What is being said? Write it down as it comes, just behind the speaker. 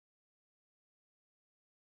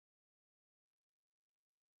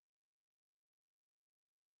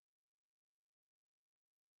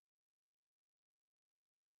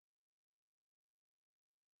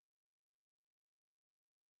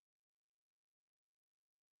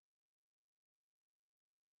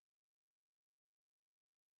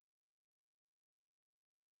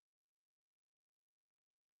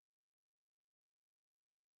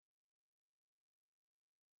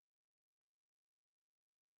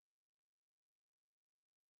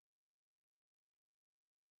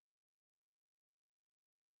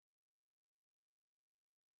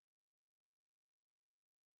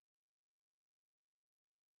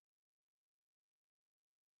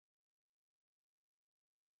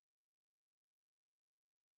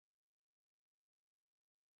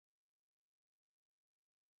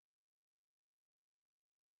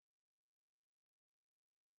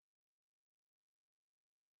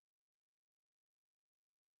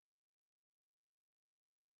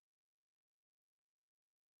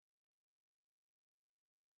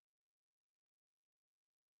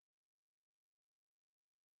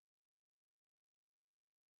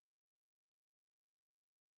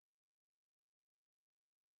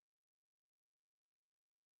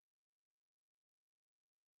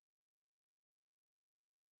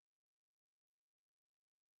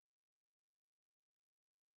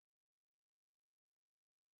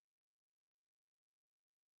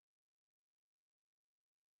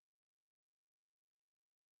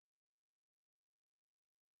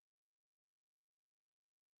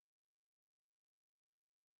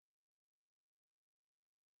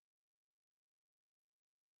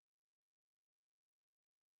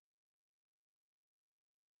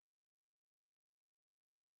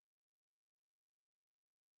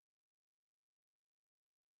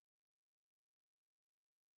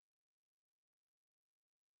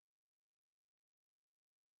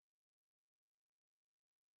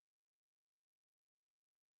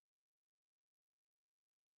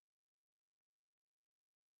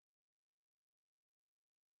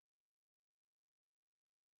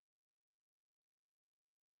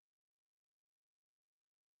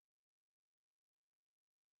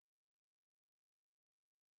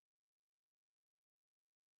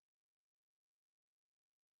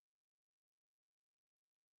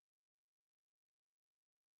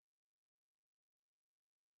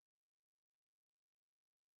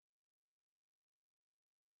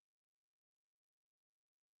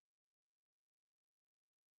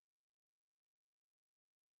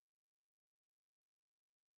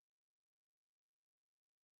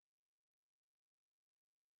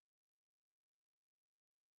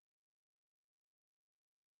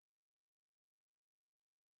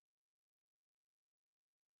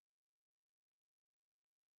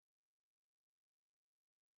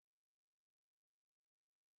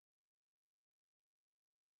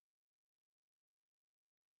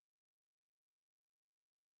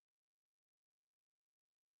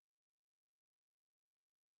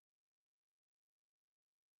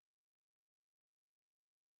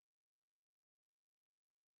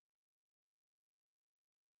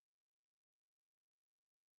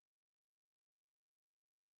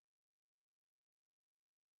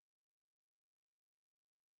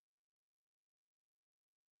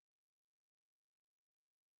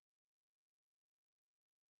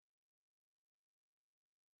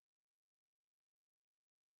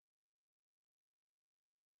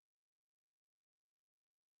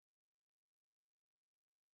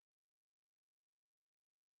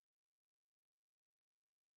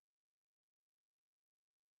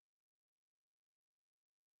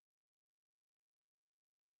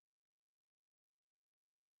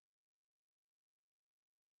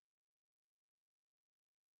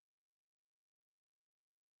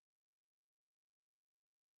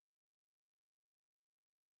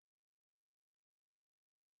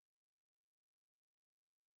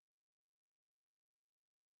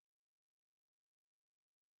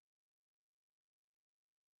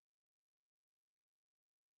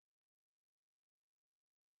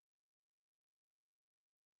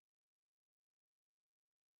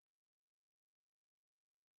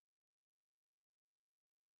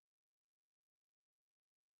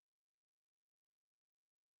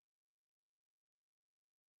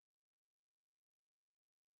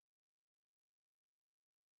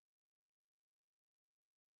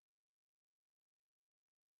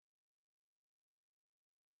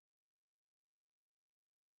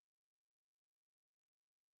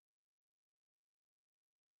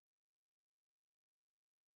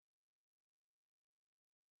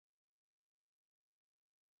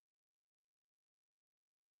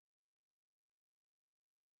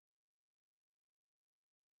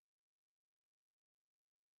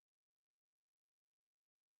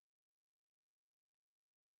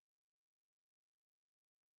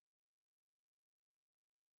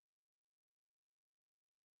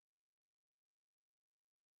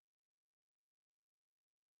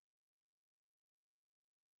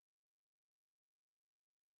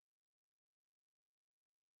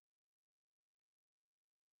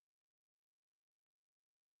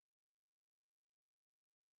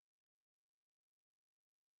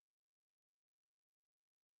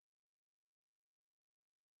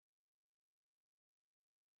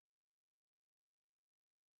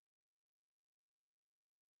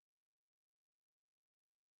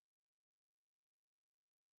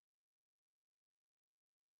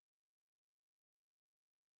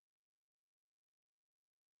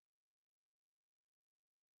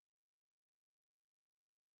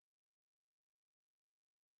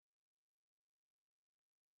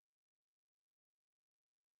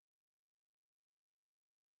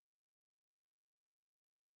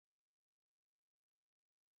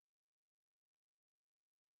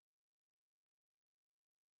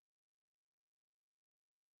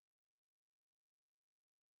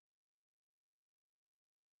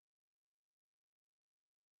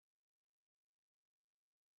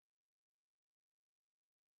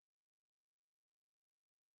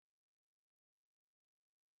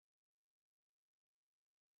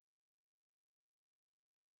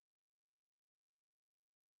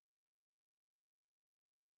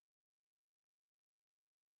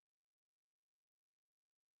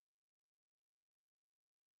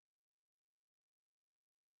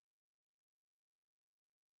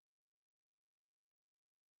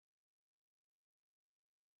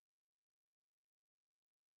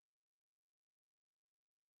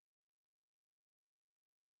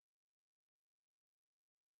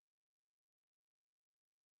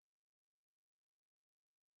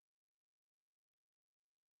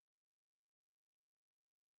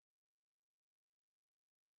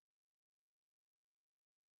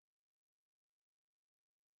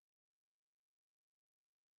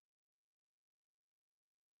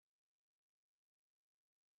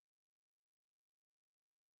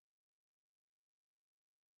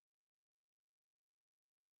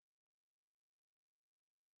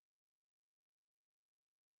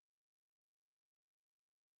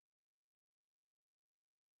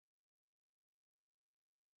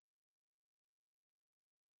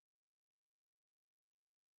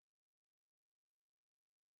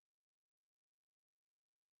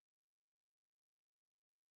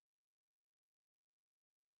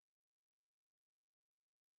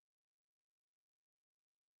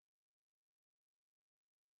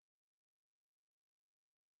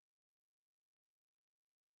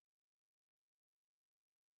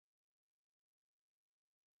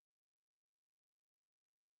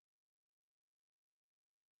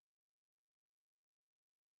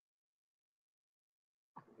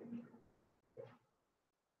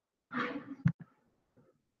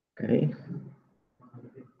Okay.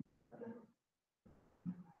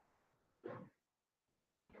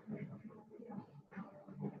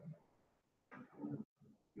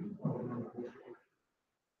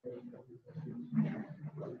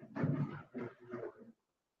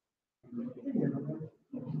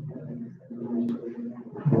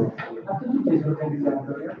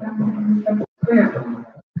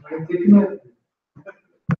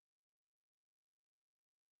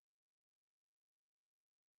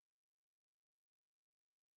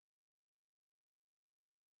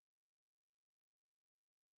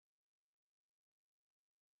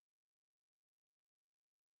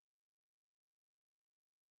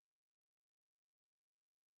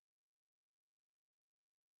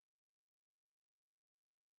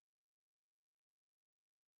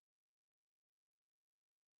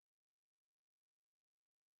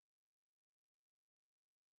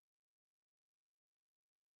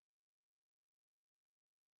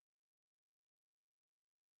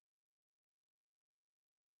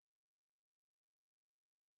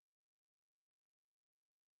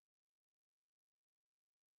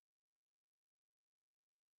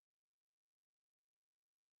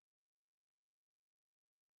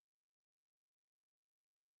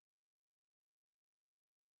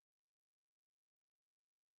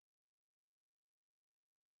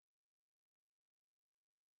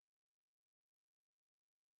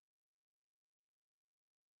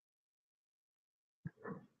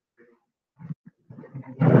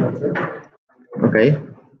 Okay.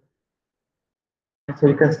 So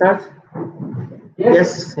you can start?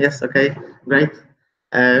 Yes, okay, great.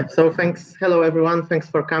 So thanks, hello everyone, thanks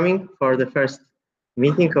for coming for the first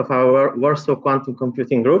meeting of our Warsaw Quantum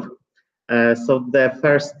Computing Group. So the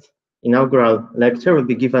first inaugural lecture will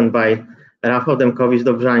be given by Rafał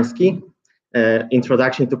Demkowicz-Dobrzański,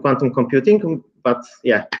 Introduction to Quantum Computing, but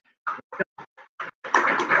yeah.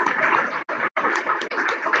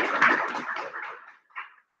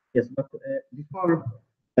 Yes, but before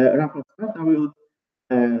Rafał starts, I will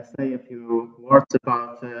say a few words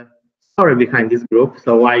about the story behind this group.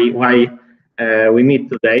 So why we meet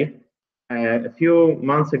today. A few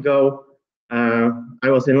months ago, I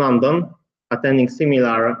was in London attending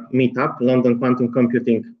similar meetup, London Quantum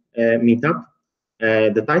Computing meetup.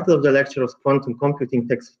 The title of the lecture was Quantum Computing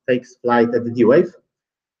takes flight at the D-Wave.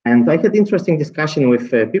 And I had interesting discussion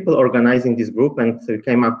with people organizing this group, and we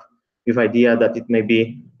came up with idea that it may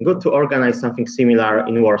be good to organize something similar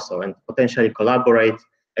in Warsaw and potentially collaborate,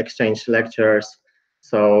 exchange lectures.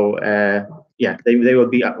 So yeah, they will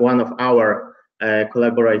be one of our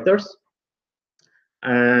collaborators.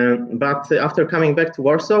 But after coming back to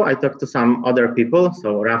Warsaw, I talked to some other people.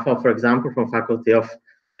 So Rafał, for example, from Faculty of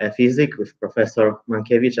Physics, with Professor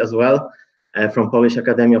Mankiewicz as well, from Polish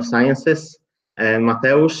Academy of Sciences,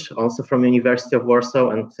 Mateusz, also from University of Warsaw,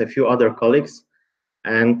 and a few other colleagues.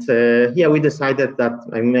 And yeah, we decided that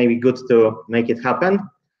it may be good to make it happen.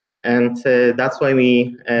 And that's why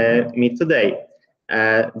we meet today.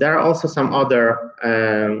 There are also some other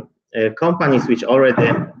companies which already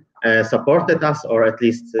supported us, or at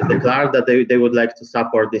least declared that they would like to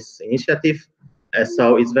support this initiative.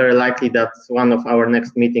 So it's very likely that one of our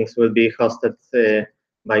next meetings will be hosted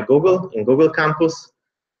by Google in Google Campus.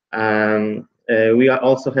 We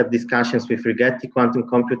also have discussions with Rigetti Quantum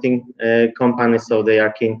Computing company, so they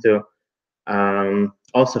are keen to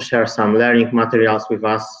also share some learning materials with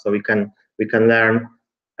us, so we can learn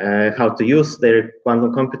how to use their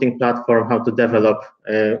quantum computing platform, how to develop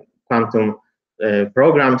quantum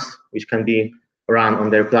programs which can be run on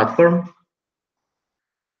their platform.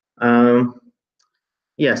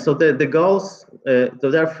 Yeah, so the goals, so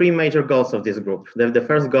there are three major goals of this group. The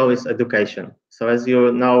first goal is education. So as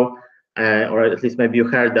you know, or at least maybe you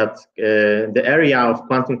heard that the area of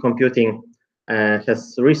quantum computing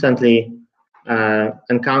has recently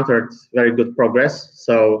encountered very good progress.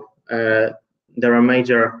 So there are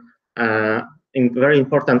major, very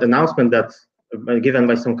important announcement that given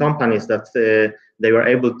by some companies that they were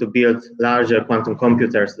able to build larger quantum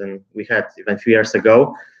computers than we had even a few years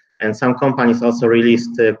ago. And some companies also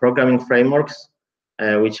released programming frameworks,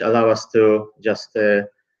 which allow us to just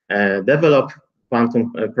develop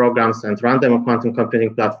quantum programs and run them on quantum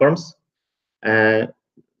computing platforms.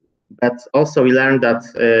 But also we learned that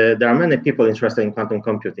there are many people interested in quantum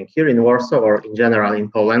computing here in Warsaw or in general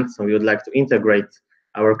in Poland. So we would like to integrate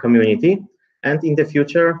our community. And in the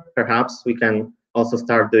future, perhaps we can also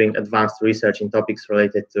start doing advanced research in topics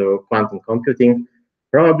related to quantum computing,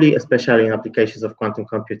 probably especially in applications of quantum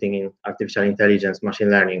computing in artificial intelligence,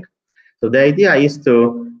 machine learning. So the idea is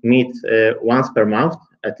to meet once per month,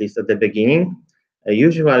 at least at the beginning,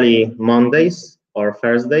 usually Mondays or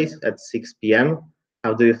Thursdays at 6 p.m.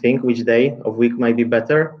 How do you think? Which day of week might be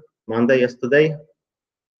better? Monday, yesterday?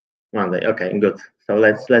 Monday. Okay, good. So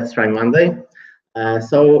let's try Monday.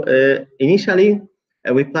 Initially,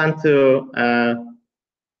 we plan to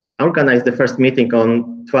organize the first meeting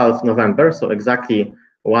on 12th November, so exactly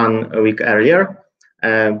 1 week earlier.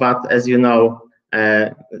 But as you know,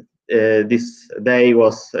 this day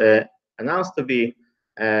was announced to be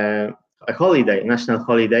a holiday, national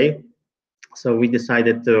holiday. So we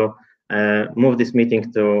decided to move this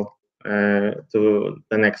meeting to the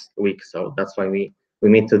next week. So that's why we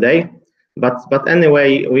meet today. But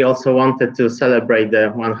anyway, we also wanted to celebrate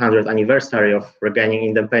the 100th anniversary of regaining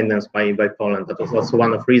independence by Poland. That was also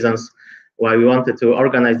one of reasons why we wanted to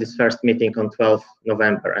organize this first meeting on 12th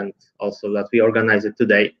November, and also that we organize it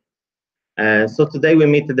today. So today we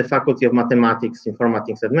meet at the Faculty of Mathematics,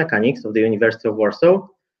 Informatics and Mechanics of the University of Warsaw.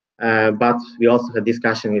 But we also had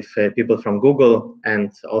discussion with people from Google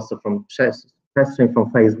and also from Przestrzeń from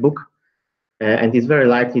Facebook. And it's very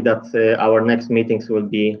likely that our next meetings will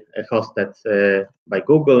be hosted by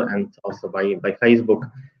Google and also by Facebook.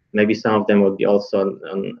 Maybe some of them will be also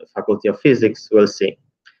on Faculty of Physics, we'll see.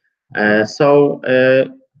 Our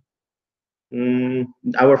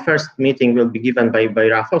first meeting will be given by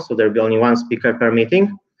Rafał, so there will be only one speaker per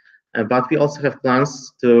meeting. But we also have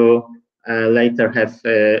plans to later have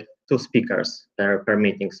 2 speakers per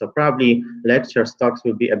meeting. So probably lectures, talks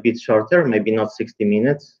will be a bit shorter, maybe not 60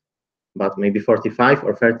 minutes, but maybe 45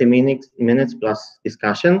 or 30 minutes plus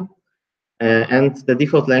discussion. And the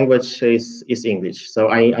default language is English. So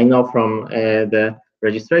I know from the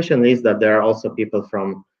registration list that there are also people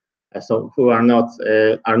from who are not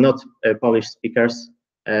Polish speakers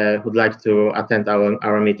who'd like to attend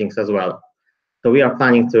our meetings as well. So we are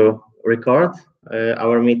planning to record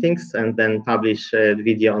our meetings and then publish the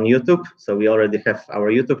video on YouTube. So we already have our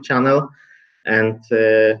YouTube channel, and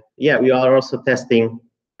yeah, we are also testing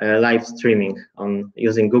live streaming on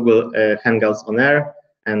using Google Hangouts on Air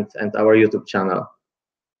and our YouTube channel.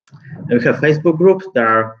 We have Facebook group. There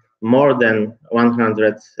are more than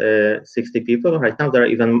 160 people right now. There are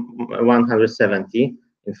even 170,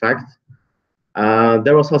 in fact.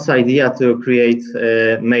 There was also idea to create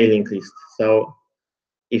a mailing list. So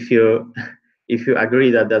if you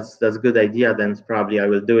agree that that's a good idea, then probably I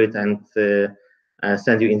will do it and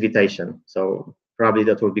send you invitation. So probably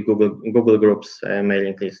that will be Google Groups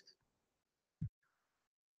mailing list.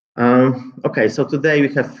 Okay, so today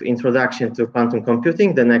we have introduction to quantum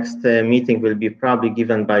computing. The next meeting will be probably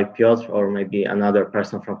given by Piotr or maybe another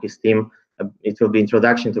person from his team. It will be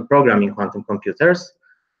introduction to programming quantum computers.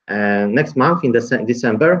 Next month in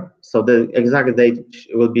December. So the exact date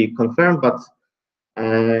will be confirmed, but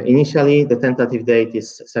initially the tentative date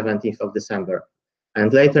is 17th of December.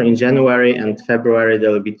 And later in January and February,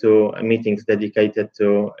 there will be 2 meetings dedicated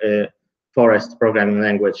to Forest programming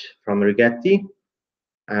language from Rigetti.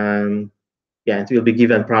 Yeah, it will be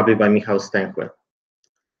given probably by Michał Stękły.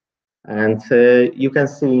 And you can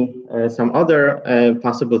see some other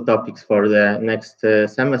possible topics for the next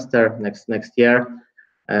semester, next year.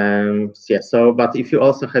 Yeah, so, but if you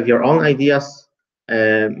also have your own ideas,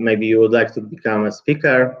 maybe you would like to become a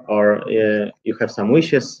speaker, or you have some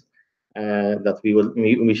wishes that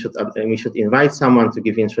we should invite someone to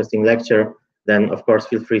give interesting lecture, then of course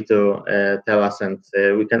feel free to tell us, and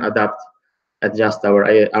we can adjust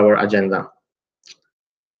our agenda.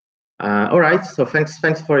 All right, so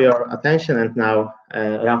thanks for your attention, and now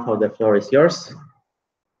Rafał, the floor is yours.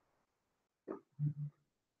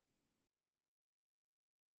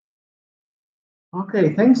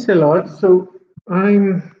 Okay, thanks a lot. So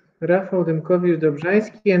I'm Rafał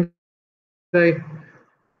Dymkowicz-Dobrzański, and I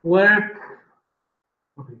work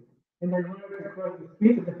across the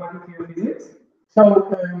street at the Faculty of Physics. So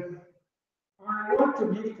I want to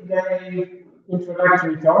give today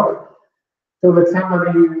introductory talk, so that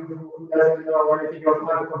somebody who doesn't know anything about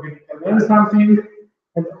quantum computing can learn something,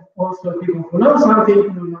 and also people who know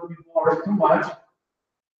something will not be bored too much.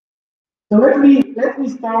 So let me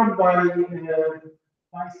start by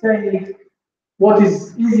saying what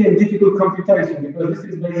is easy and difficult computation, because this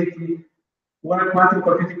is basically where quantum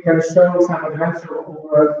computing can show some advantage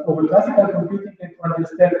over classical computing, and to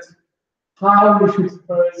understand how we should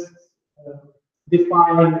first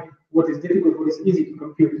define what is difficult, what is easy to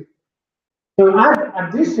compute. So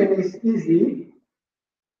addition is easy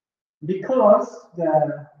because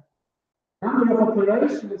the number of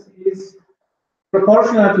operations is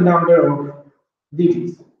proportional to number of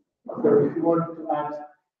digits. So if you want to add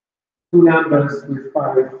 2 numbers with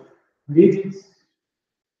 5 digits,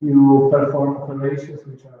 you perform operations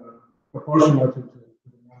which are proportional to the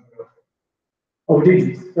number of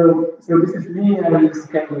digits. So this is linearly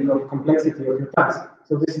scaling of complexity of your task.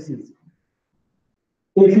 So this is easy.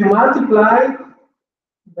 If you multiply,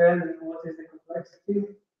 then what is the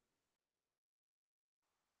complexity?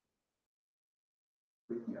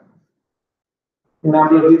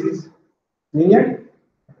 Number of digits, linear.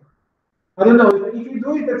 I don't know. If you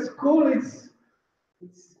do it at school, it's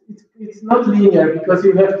not linear because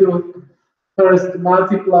you have to first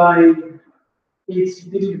multiply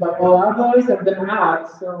each digit by all others and then add.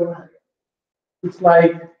 So it's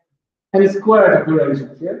like any squared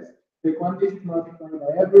operation. Yes. Take one digit, multiply by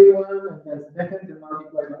everyone, and then second, and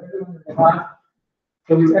multiply by everyone, and half.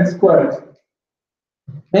 So it's n squared.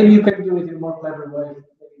 Maybe you can do it in a more clever way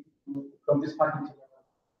from this faculty.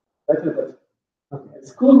 Better, but okay. At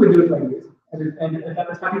school we do it like this, and at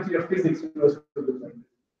the faculty of physics we also do it like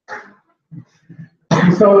this.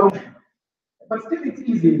 So, but still it's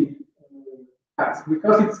easy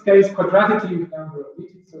because it scales quadratically with number of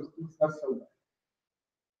digits, so it's not so bad.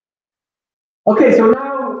 Okay, so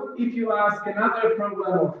now if you ask another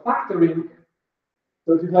problem of factoring,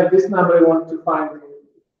 so if you have this number you want to find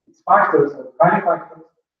its factors or prime factors,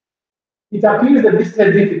 it appears that this is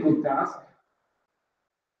a difficult task.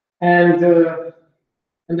 And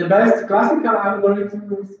the best classical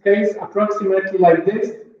algorithm scales approximately like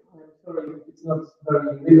this. Sorry, it's not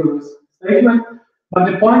very rigorous statement, but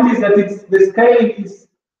the point is that the scaling is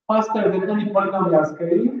faster than any polynomial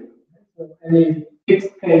scaling. So any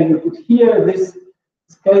fixed scale you put here, this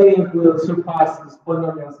scaling will surpass this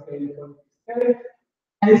polynomial scaling from scale.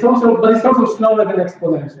 And it's also, but it's also slower than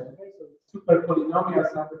exponential. Okay? So super polynomial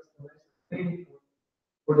scaling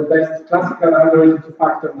for the best classical algorithm to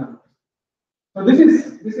factor numbers. So this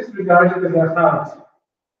is regarded as a hard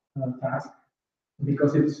task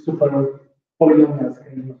because it's super polynomial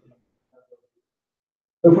scaling.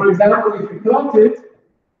 So for example, if you plot it,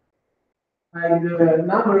 and the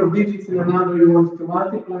number of digits in a number you want to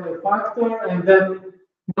multiply a factor, and then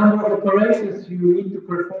number of operations you need to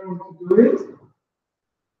perform to do it,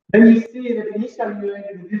 then you see that initially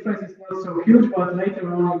the difference is not so huge, but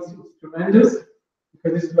later on it's tremendous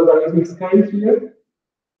because this is logarithmic scale here.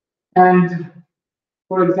 And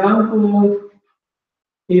for example,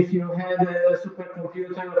 if you had a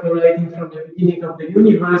supercomputer operating from the beginning of the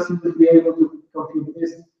universe, you would be able to compute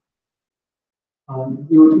this.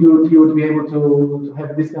 You would be able to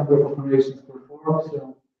have this number of operations performed.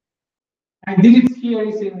 So, and digits here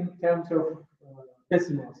is in terms of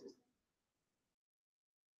decimal system.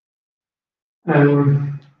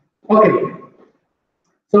 Okay.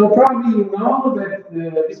 So probably you know that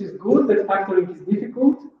this is good, that factoring is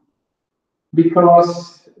difficult,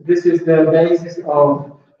 because this is the basis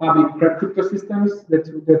of public crypto systems that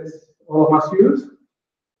all of us use.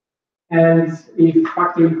 And if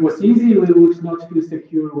factoring was easy, we would not feel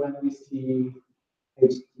secure when we see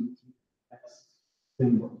HTTPS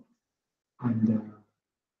symbol. And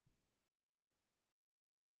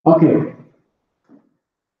okay.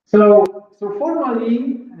 So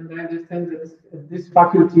formally, and I understand that at this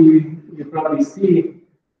faculty you probably see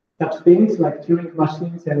such things like Turing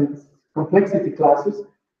machines and complexity classes.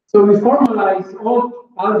 So we formalize all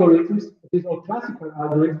algorithms, these all classical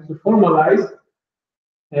algorithms, to formalize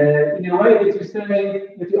in a way that you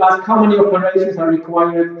say that you ask how many operations are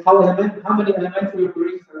required, how many elementary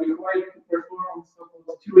operations are required to perform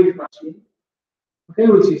so-called Turing machine, okay,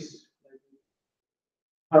 which is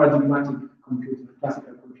paradigmatic computer,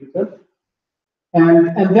 classical computer.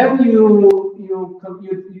 And then you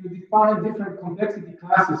define different complexity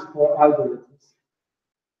classes for algorithms.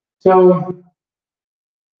 So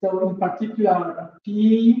in particular,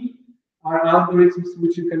 P are algorithms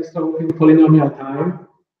which you can solve in polynomial time.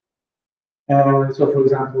 So for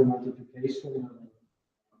example, multiplication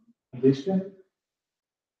and addition.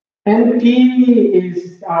 And P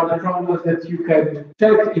are the problems that you can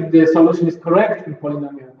check if the solution is correct in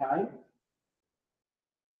polynomial time.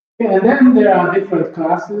 And then there are different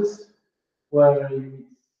classes where you need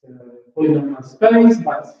polynomial space,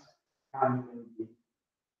 but time will be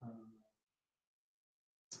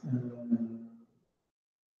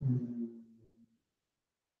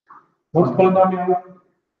not polynomial.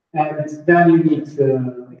 And then you need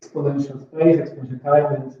exponential space, exponential time,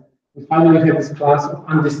 and we finally have this class of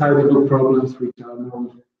undecidable problems which are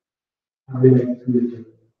known related to the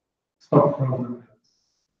stop problem.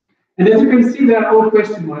 And as you can see, there are all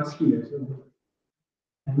question marks here. So,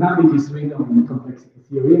 and nothing is written on complexity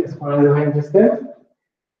theory, as far as I understand.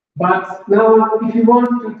 But now, if you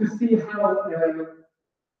want to see how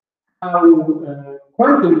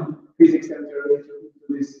quantum physics enter into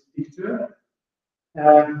this picture,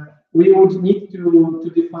 we would need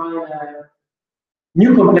to define a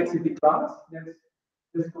new complexity class.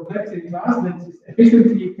 this complexity class that is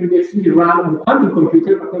efficiently can be actually run on a quantum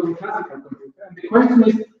computer, but not on a classical computer. And the question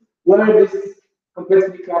is where this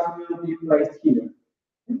complexity class will be placed here.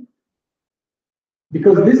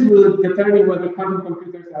 Because this will determine whether quantum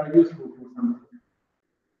computers are useful for something.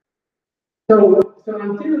 So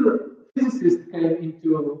until physicists came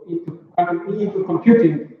into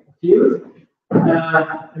computing field,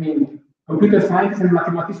 I mean, computer science and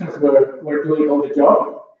mathematicians were doing all the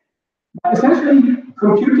job. But essentially,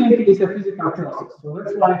 computing is a physical process. So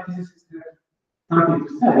that's why physicists have something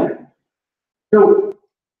to say. So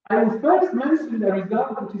I will first mention the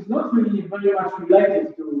result, which is not really very much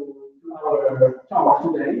related to our talk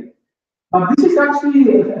today. But this is actually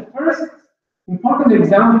the first important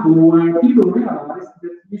example where people realize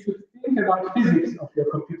that you should think about physics of your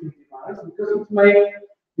computing device because it may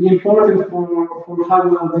be important for how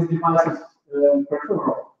well these devices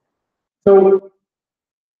perform. So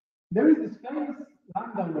there is this famous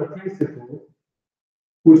Landauer principle,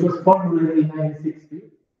 which was formulated in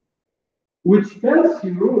 1960, which tells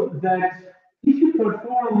you that if you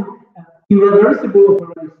perform irreversible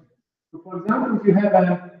operations, so for example, if you have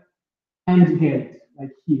an AND gate,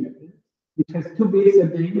 like here, which has 2 bits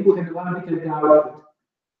at the input and 1 bit at the output,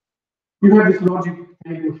 you have this logic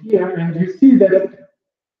table here, and you see that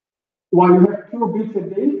while you have 2 bits at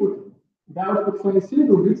the input, the output is only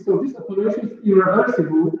single bits, so this operation is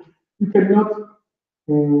irreversible. You cannot,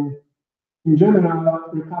 in general,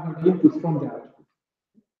 recover the inputs from the output.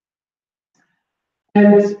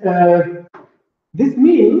 And this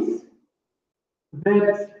means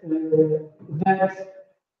that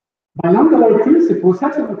by Landauer principle,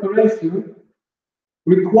 such an operation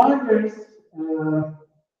requires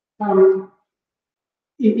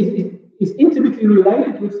is intimately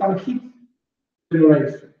related with some heat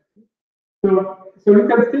generation. So you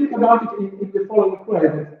can think about it in the following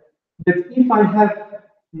way: that if I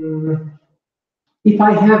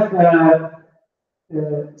have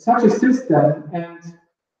such a system and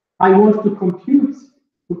I want to compute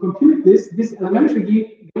this elementary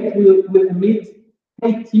gate will emit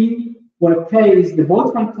KT, where K is the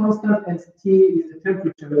Boltzmann constant and T is the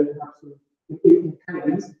temperature in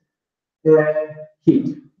Kelvins heat.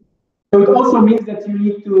 So it also means that you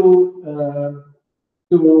need to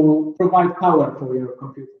provide power for your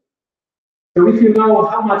computer. So if you know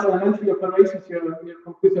how much elementary operations your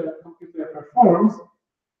computer performs,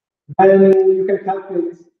 then you can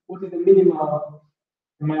calculate what is the minimal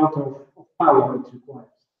amount of power it requires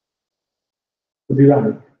to be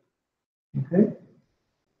running. Okay.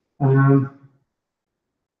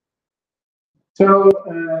 So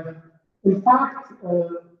in fact,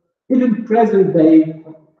 even present-day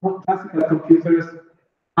classical computers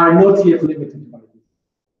are not yet limited by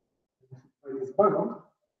this bound,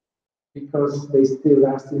 because they still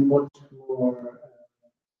are still much more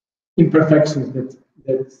imperfections that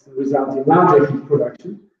result in larger heat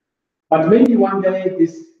production. But maybe one day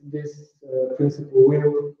this principle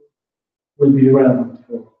will be relevant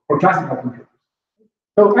for classical computers.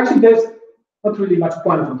 So actually, there's not really much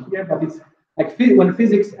quantum here, but it's like when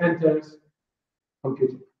physics enters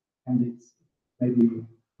computing, and it's maybe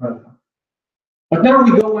relevant. But now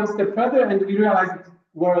we go one step further, and we realize that the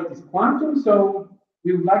world is quantum. So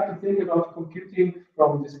we would like to think about computing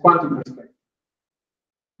from this quantum perspective.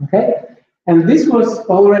 Okay, and this was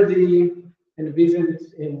already envisioned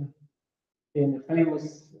in a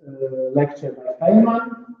famous lecture by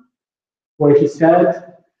Feynman, where he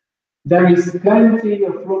said, there is plenty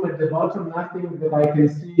of room at the bottom, nothing that I can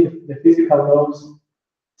see if the physical laws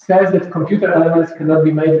says that computer elements cannot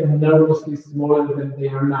be made enormously smaller than they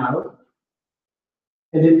are now.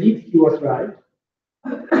 And indeed, he was right.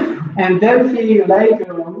 And then he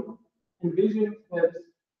later on envisioned that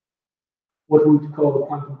what we would call a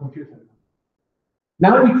quantum computer.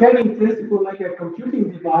 Now we can, in principle, make a computing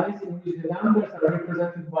device in which the numbers are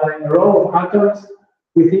represented by a row of atoms,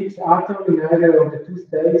 with each atom in either of the 2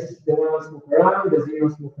 states, the ones move around, the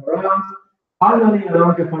zeros move around. Finally,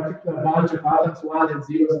 along a particular bunch of atoms, 1 and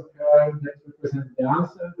 0s occur that represent the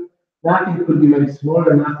answer. Nothing could be made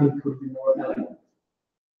smaller, nothing could be more elegant.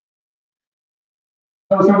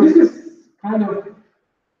 So this is kind of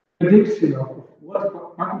prediction of what a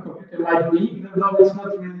quantum computer might be, even though it's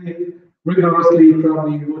not really rigorously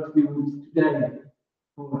probably what we would today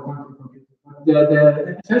call a quantum computer.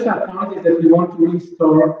 The essential point is that we want to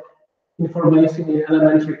restore information in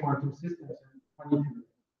elementary quantum systems and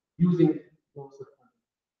using laws of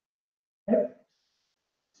quantum. Okay?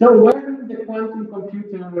 So when the quantum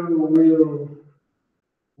computer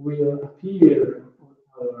will appear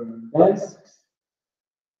on our desks,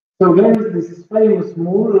 so there is this famous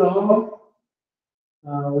Moore law,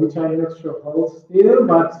 which I'm not sure holds still,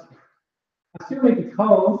 but assuming it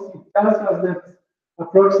holds, it tells us that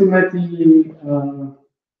approximately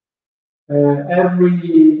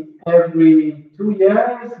every 2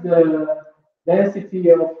 years, the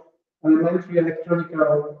density of elementary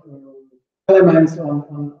electronical elements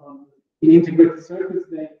in integrated circuits,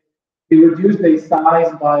 they reduce their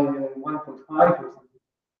size by 1.5 or something.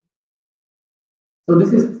 So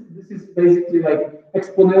this is basically like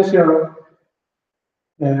exponential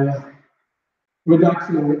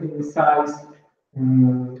reduction in the size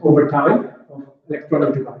over time of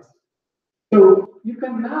electronic devices. So you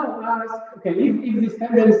can now ask, okay, if this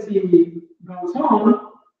tendency goes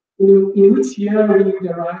on, in which year will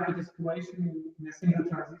you arrive at a situation in a single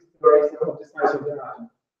transistor of the size of the atom?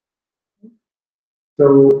 So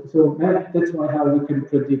that's why how we can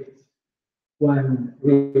predict when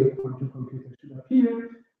real quantum computers should appear,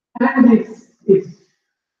 and it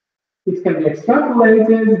can be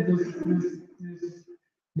extrapolated, this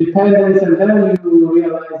dependence, and then you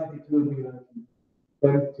realize that it will be like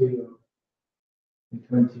 20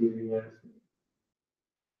 years.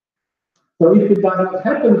 So if it does not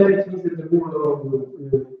happen, then it means that the rule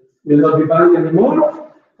will not be valid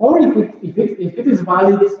anymore. Or if it is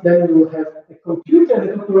valid, then we will have a computer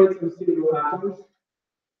that operates on single atoms.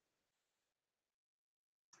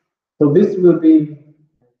 So this will be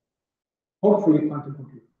hopefully quantum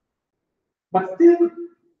computing. But still,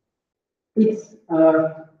 it's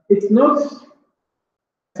not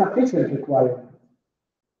sufficient requirement.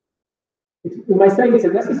 You might say it's a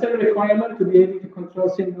necessary requirement to be able to control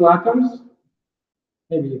single atoms.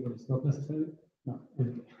 Maybe even it's not necessary. No,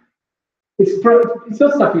 it's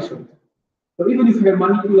not sufficient. So even if you can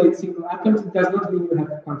manipulate single atoms, it does not mean you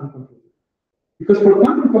have quantum computing. Because for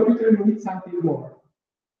quantum computing, you need something more.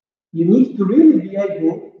 You need to really be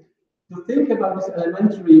able to think about this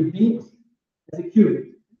elementary bit as a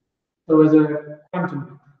qubit, so as a quantum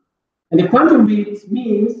bit. And the quantum bit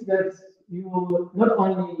means that you will not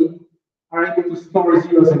only are able to store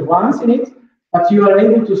zeros and ones in it, but you are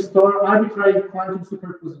able to store arbitrary quantum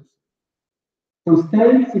superpositions. So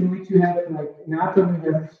states in which you have, like an atom,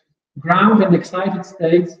 you have ground and excited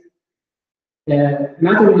states, an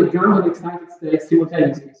atom with ground and excited states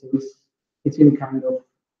simultaneously. So it's in kind of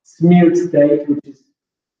smeared state, which is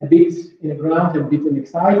a bit in a ground and a bit in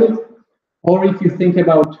excited. Or if you think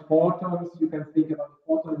about photons, you can think about a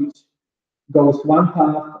photon which goes one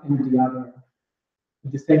path and the other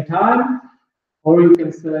at the same time. Or you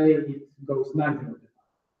can say it goes neither of the path.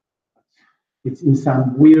 It's in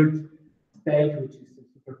some weird state, which is a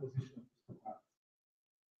superposition of the parts.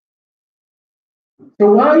 So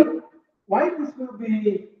why this will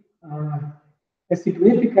be a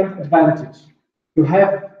significant advantage to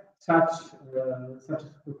have such a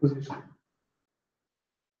superposition?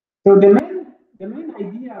 So the main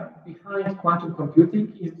idea behind quantum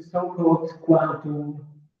computing is the so-called quantum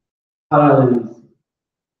parallelism.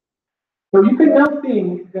 So you can now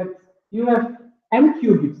think that you have n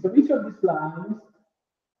qubits. So each of these lines,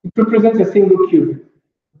 it represents a single qubit.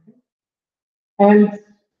 And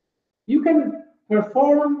you can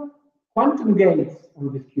perform quantum gates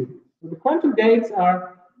on this qubit. So the quantum gates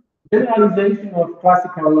are generalization of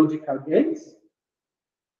classical logical gates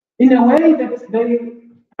in a way that they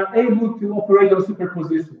are able to operate on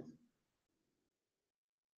superpositions.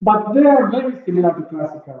 But they are very similar to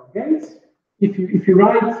classical gates. If you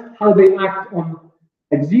write how they act on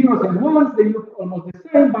like zeros and ones, they look almost the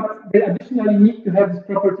same, but they additionally need to have this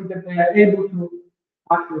property that they are able to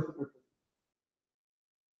act on superpositions.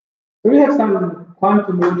 So we have some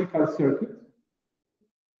quantum logical circuit,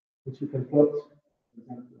 which you can plot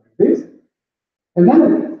like this. And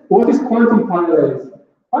then what is quantum parallelism?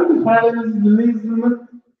 Quantum parallelism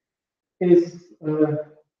is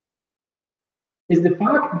the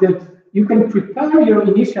fact that you can prepare your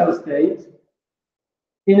initial state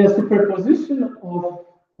in a superposition of,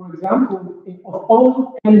 for example, of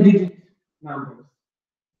all n-digit numbers.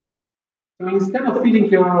 So instead of feeding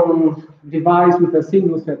your device with a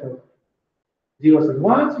single set of zeros and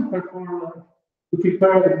ones, you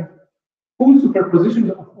prepare a full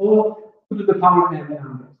superposition of all 2 to the power n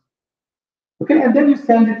numbers. Okay, and then you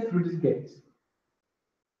send it through these gates.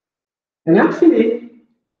 And actually,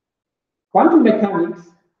 quantum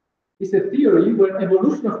mechanics is a theory where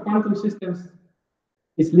evolution of quantum systems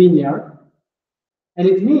is linear, and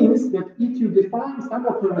it means that if you define some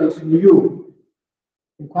operation U,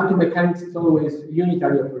 in quantum mechanics it's always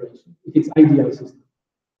unitary operation, if it's ideal system.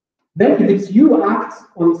 Then if its U acts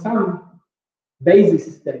on some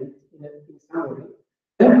basis state in some way,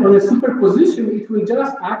 then on a superposition it will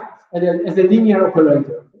just act as a linear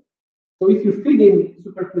operator. So if you feed in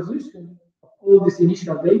superposition of all this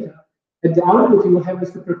initial data, at the output you will have a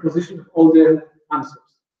superposition of all the answers,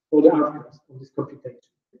 all the outcomes of this computation.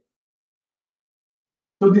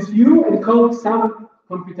 So this view encodes some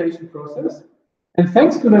computation process, and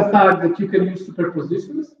thanks to the fact that you can use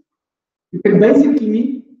superpositions, you can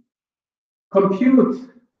basically compute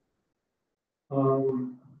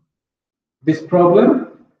this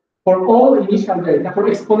problem for all initial data, for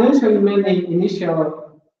exponentially many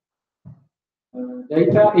initial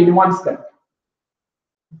data in one step.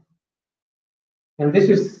 And this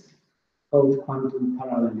is called quantum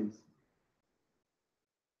parallelism.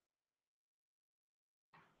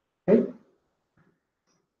 Okay.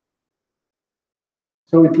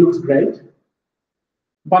 So it looks great,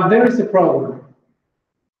 but there is a problem.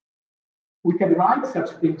 We can write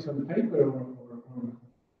such things on paper or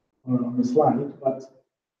on a slide, but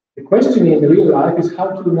the question in real life is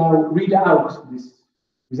how to now read out these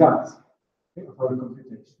results of our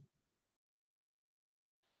computation.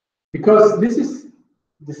 Because this is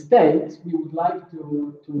the state we would like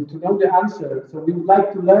to know the answer. So we would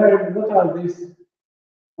like to learn what are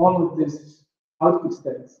all of these output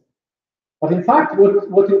states. But in fact,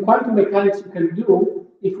 what in quantum mechanics you can do,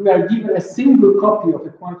 if we are given a single copy of a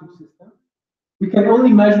quantum system, we can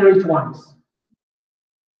only measure it once.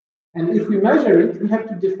 And if we measure it, we have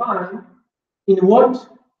to define in what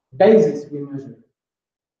basis we measure it.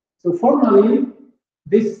 So formally,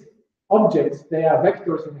 these objects, they are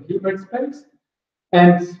vectors in a Hilbert space.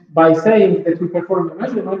 And by saying that we perform a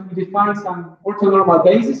measurement, we define some orthonormal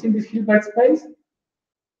basis in this Hilbert space.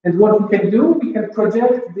 And what we can do, we can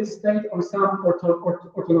project this state on some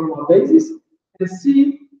orthonormal basis and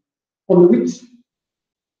see on which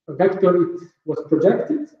vector it was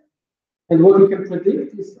projected. And what we can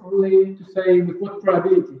predict is only to say with what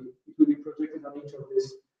probability it will be projected on each of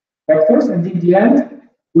these vectors. And in the end,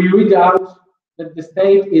 we read out that the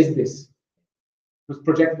state is this. It was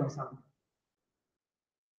projected on something.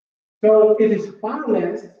 So it is far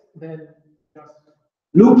less than just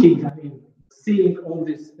looking, seeing all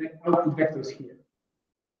these output vectors here.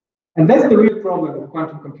 And that's the real problem of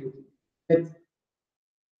quantum computing. That,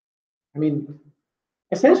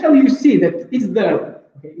 essentially you see that it's there.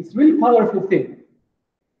 Okay? It's a really powerful thing.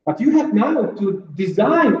 But you have now to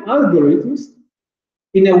design algorithms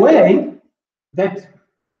in a way that,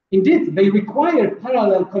 indeed, they require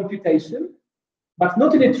parallel computation, but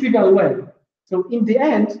not in a trivial way. So in the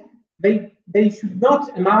end, they should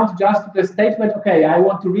not amount just to the statement, okay, I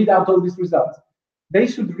want to read out all these results. They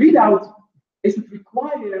should require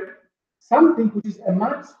something which is a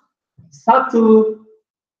much subtle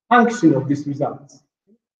function of these results.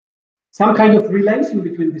 Some kind of relation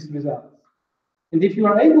between these results. And if you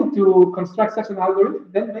are able to construct such an algorithm,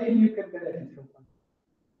 then maybe you can benefit from it.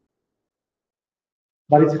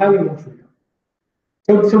 But it's highly non-trivial.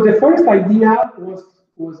 So the first idea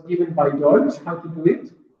was given by Deutsch, how to do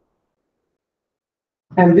it.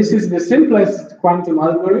 And this is the simplest quantum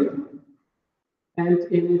algorithm. And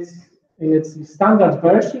in its standard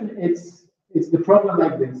version, it's the problem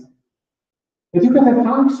like this. That you can have a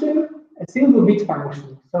function, a single bit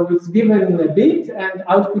function. So it's given a bit and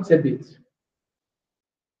outputs a bit.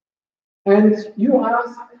 And you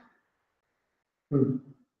ask,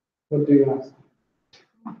 what do you ask?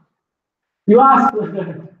 You ask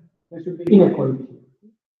whether there should be inequality.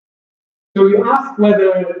 So you ask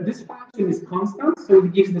whether this function is constant, so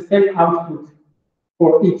it gives the same output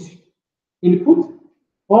for each input,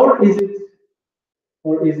 or is it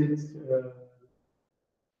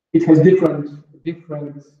it has different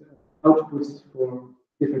outputs for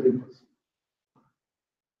different inputs.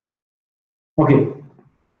 Okay.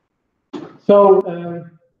 So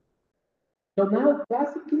now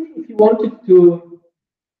classically, if you wanted to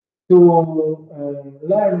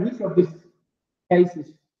learn which of these cases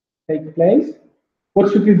take place,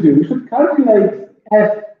 what should you do? You should calculate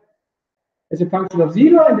f as a function of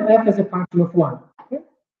 0 and f as a function of 1. Okay?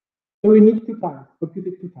 So we need 2 times, compute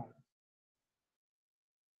it 2 times.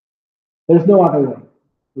 There's no other way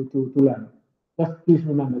to learn. Just please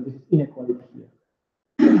remember this is inequality here.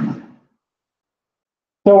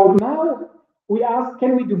 So now we ask,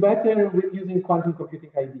 can we do better with using quantum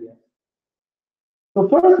computing ideas? So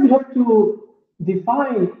first we have to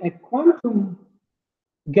define a quantum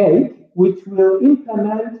gate which will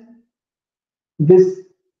implement this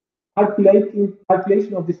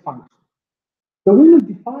calculation of this function. So we will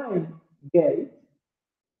define a gate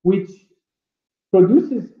which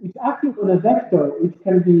acting on a vector which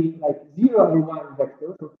can be like 0 or 1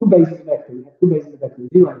 vector, so 2 basis vectors, we have 2 basis vectors,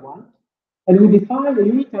 0 and 1, and we define a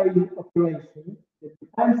unitary operation that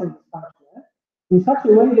depends on this function in such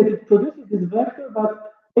a way that it produces this vector,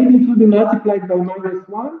 but maybe it will be multiplied by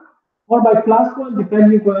 -1, or by +1,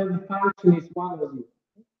 depending whether the function is 1 or 0.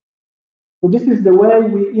 So this is the way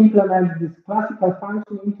we implement this classical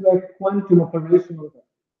function into a quantum operational vector.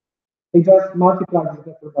 They just multiply this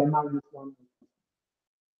vector by -1.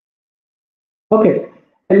 Okay,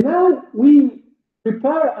 and now we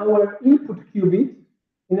prepare our input qubit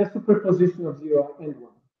in a superposition of 0 and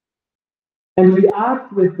 1. And we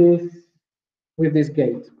act with this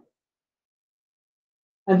gate.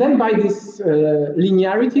 And then by this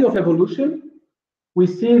linearity of evolution, we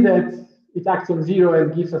see that it acts on 0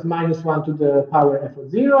 and gives us -1 to the power f of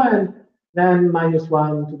 0, and then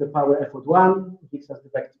 -1 to the power f of 1 gives us the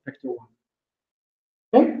vector 1.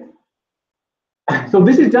 Okay? So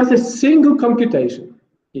this is just a single computation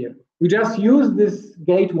here. We just use this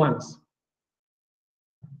gate once.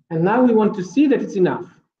 And now we want to see that it's enough.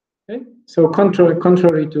 Okay? So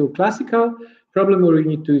contrary to classical problem where we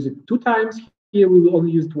need to use it 2 times, here we will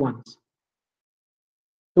only use it once.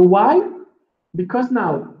 So why? Because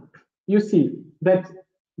now you see that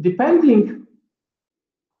depending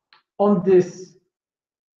on this,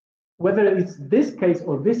 whether it's this case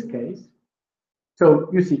or this case, so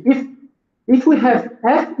you see, if we have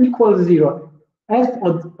f equals 0, f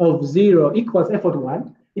of 0 equals f of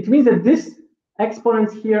 1, it means that these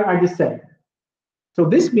exponents here are the same. So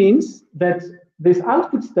this means that this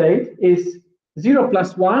output state is 0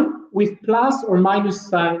 plus 1 with plus or minus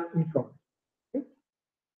sign in front. Okay?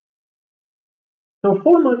 So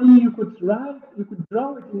formally, you could draw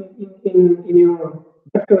it in your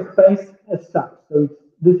vector space as such. So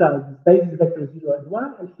these are the spaces vector 0 and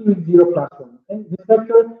 1, and here is 0 plus 1. Okay? This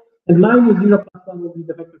vector and minus 0 plus 1 will be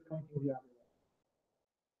the vector pointing the other way.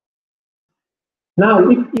 Now,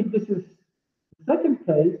 if this is the second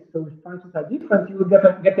case, so if functions are different, you will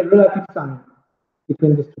get a relative sign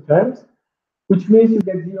between these two terms, which means you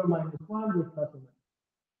get 0 minus 1 with plus or minus.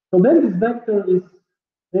 So then this vector is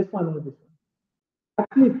this one or this one.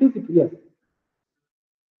 Actually, physically, yes.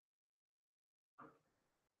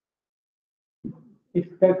 If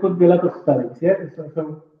there could be a lot of spellings, yeah.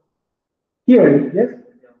 So here, yes,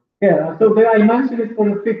 yeah. So there I mentioned it for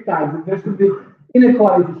the 5th time. There should be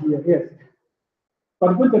inequality here, yes.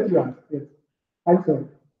 But good that you asked. Yes, I'm sorry.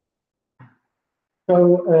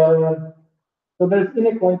 So there's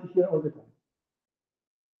inequality here all the time.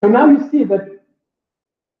 So now you see that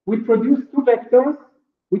we produce 2 vectors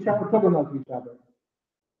which are orthogonal to each other.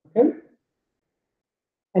 Okay?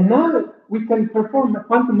 And now we can perform a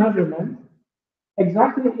quantum measurement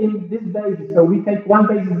exactly in this basis. So we take one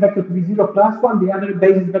basis vector to be 0 plus 1, the other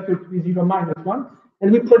basis vector to be 0 minus 1,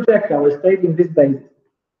 and we project our state in this basis.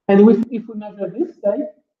 And if we measure this state,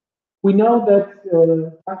 we know that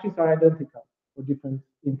functions are identical for different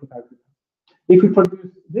input arguments. If we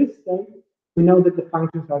produce this state, we know that the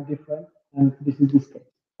functions are different, and this is this case.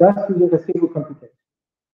 Just using a single computation.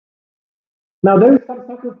 Now there is some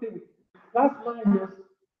subtle thing, plus minus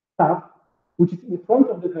stuff, which is in front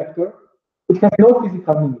of the vector, which has no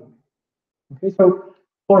physical meaning. Okay, so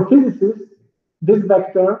for physicists, this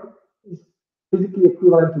vector is physically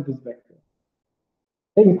equivalent to this vector.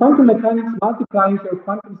 In quantum mechanics, multiplying your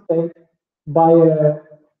quantum state by a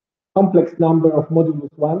complex number of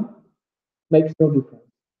modulus 1 makes no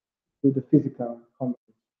difference to the physical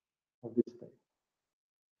content of this state.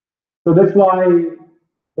 So that's why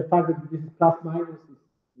the fact that this is plus minus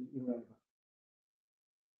is irrelevant.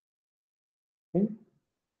 Okay?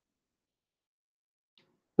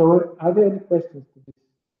 So are there any questions to this?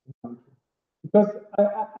 Because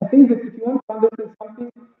I think that if you want to understand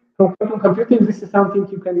something from quantum computing, this is something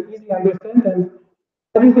you can easily understand, and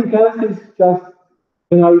everything else is just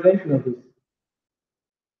generalization of this.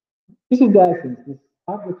 This is the essence, this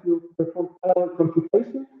fact that you perform parallel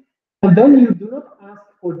computation, and then you do not ask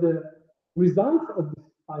for the results of these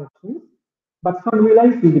functions, but some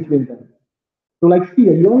relation between them. So like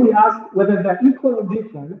here, you only ask whether they're equal or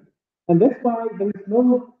different, and that's why there is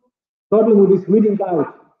no problem with this reading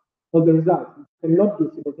out of the results. You cannot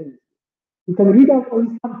do simultaneously. You can read out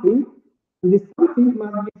only something, and this something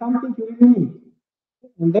must be something you really need.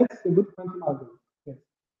 And that's a good quantum algorithm. Yes.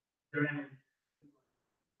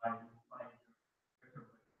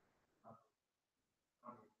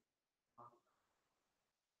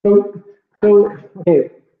 So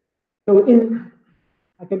okay. So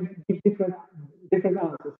I can give different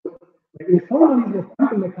answers. So in formalism of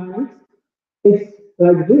quantum mechanics, it's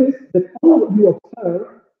like this, that all you observe,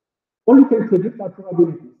 all you can predict are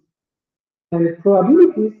probabilities. And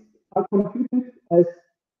probabilities are computed as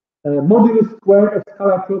modulus squared of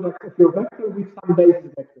scalar product of your vector with some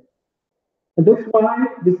basis vector. And that's why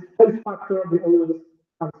this first factor will always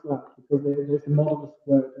cancel out, because there's a modulus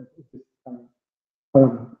squared of this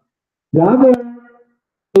parameter. The other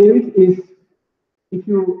thing is, if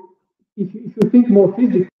you think more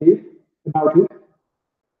physically about it,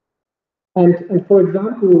 and for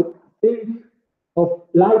example, think of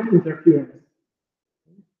light interference,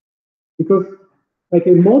 because like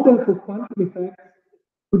a model for quantum effects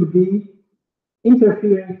could be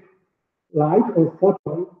interfering light or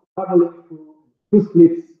photon traveling through two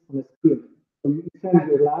slits on a screen. So you send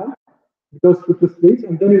your light, it goes through two slits,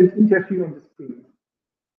 and then it interferes on the screen.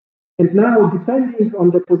 And now, depending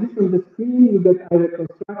on the position of the screen, you get either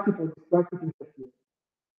constructive or destructive interference.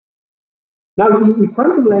 Now, in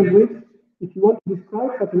quantum language, if you want to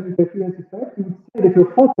describe such an interference effect, you would say that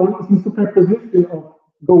your photon is in superposition of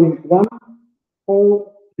going one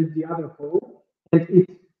pole to the other pole, and it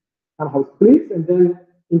somehow splits and then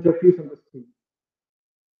interferes on the screen.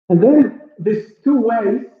 And then these two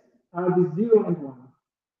ways are the 0 and 1.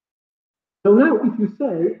 So now, if you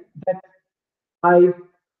say that I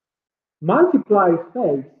multiply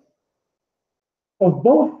phase of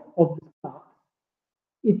both of the paths,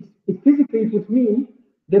 it physically would mean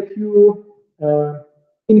that you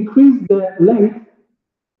increase the length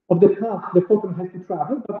of the path the photon has to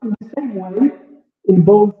travel, but in the same way in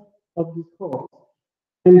both of these poles.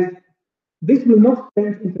 And this will not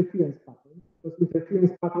change interference pattern, because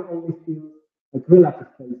interference pattern always feels like relative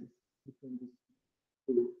phases between these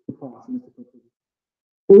two parts in the superposition.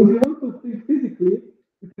 So if you want to think physically,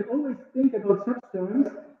 you can always think about such terms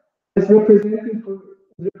as representing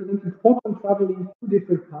photon traveling two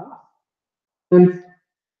different paths, and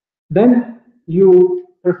then you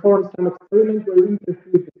perform some experiment where you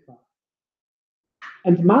interfere with this path.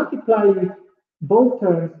 And multiplying both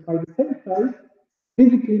terms by the same phase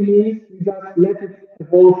physically means you just let it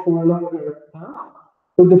evolve for a longer path.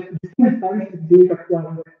 So the same phase is being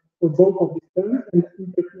acquired for both of these terms, and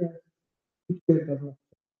interference does not change.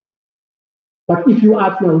 But if you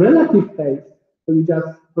add now relative phase, so you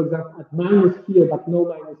just, for example, add minus here but no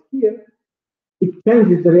minus here, it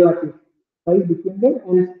changes the relative phase between them.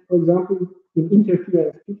 And for example, in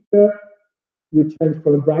interference picture, you change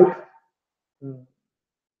from bright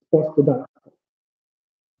spot to dark.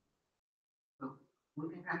 So we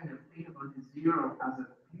can kind of think about the 0 as a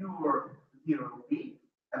pure 0p,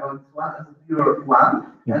 about 1 as a pure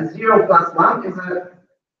 1, and 0 plus 1 is a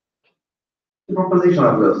superposition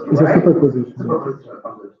of those two, right? Superposition. Superposition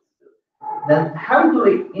of those two. Then how do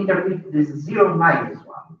we interpret this 0 minus 1?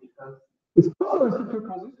 Because it's also a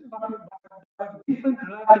superposition, but different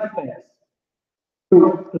relative phase.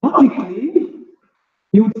 So logically,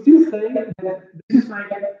 you would still say that this is like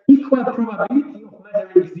equal probability of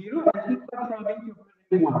measuring 0 and equal probability of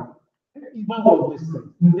measuring 1. In both of these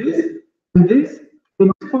things. In this, from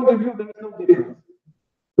this point of view, there is no difference.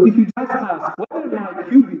 So if you just ask whether my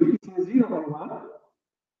qubit is in 0 or 1,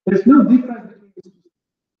 there's no difference between these two.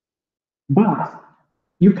 But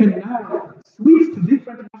you can now switch to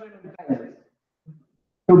different measurement bases.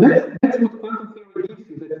 So that's what quantum theory gives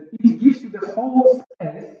you, that it gives you the whole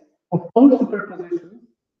space of all superpositions,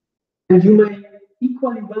 and you may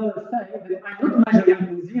equally well say that I'm not measuring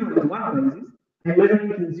in 0 and 1 basis, I'm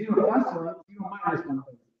measuring in 0 plus 1, 0 minus 1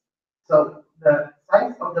 basis. So the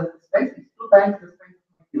size of the space is 2 times the space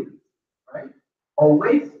of the qubit, right?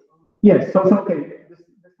 Always? Yes, so okay, the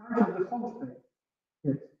size of the whole space.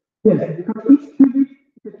 Yes, yes, because each qubit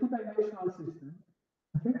is a two-dimensional system.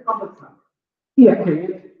 Okay? Complex number. Yeah,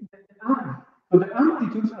 okay. So the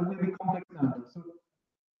amplitudes will be complex numbers. So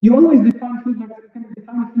you always define feedback, you can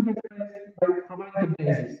define feedback space by providing a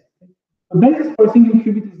basis. The basis for a single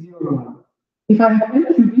qubit is 0 or 1. If I have n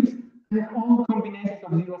qubits, I have all combinations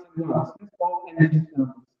of zeros and ones. That's all energy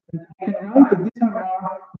numbers. And I can write that these are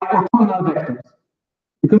my orthogonal vectors.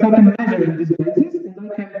 Because I can measure in this basis,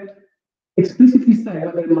 and I can explicitly say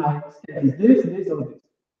whether my state is this, or this.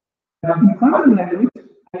 In quantum language,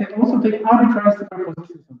 I can also take arbitrary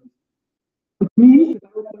superpositions of this. It means that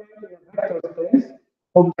I'm operating a vector space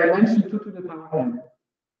of dimension 2 to the power n.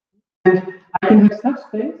 And I can have such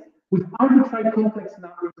space with arbitrary complex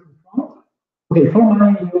numbers in front. Okay, for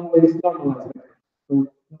money, you always normalize vectors. So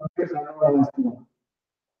vectors are normalized to 1.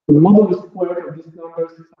 So the modulus squared of these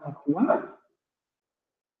numbers is up to 1.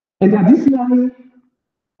 And additionally,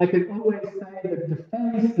 I can always say that the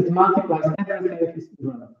phase that multiplies every phase is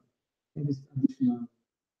irrelevant. And this additional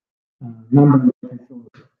number that I can throw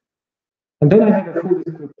it. And then I have a full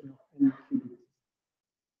description of any qubit.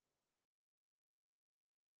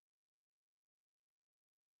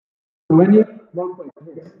 So when you one point,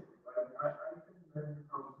 yes.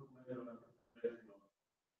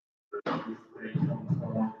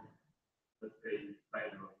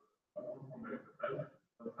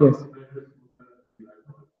 Yes.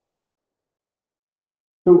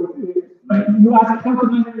 So You ask how to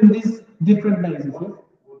measure in these different bases. Yes?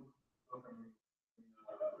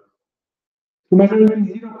 To measure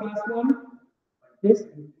in 0 plus 1? Yes?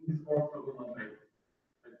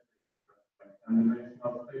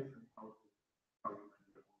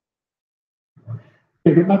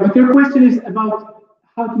 Okay, but your question is about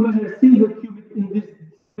how to measure a single qubit in this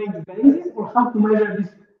strange basis, or how to measure this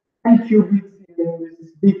 10 qubits in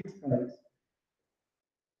this big space?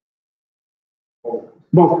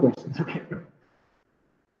 Both questions, okay.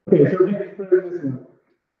 Okay, so let me explain this one.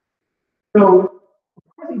 So, of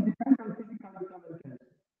course, it depends on physical implementation.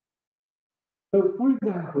 So, for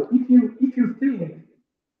example, if you think,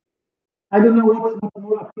 I don't know what's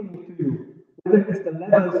more appealing to you, whether it's the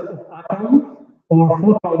levels of atoms or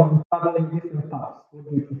photons traveling different paths. What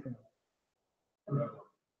do you prefer?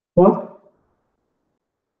 What?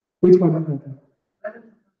 Which one is better?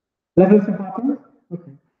 Levels of atoms?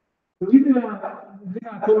 Okay. So if there are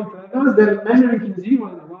atomic levels, then measuring in 0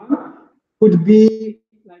 and 1 could be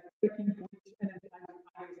like checking which energy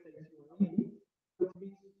ion states you need, which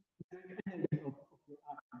means measuring energy of your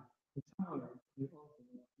atom. It's somewhere.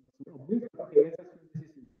 Obvious. Okay, let's assume this is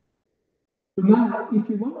it. So now, if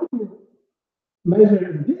you want to measure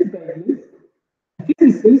in this basis, a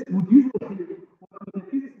physicist would usually, what a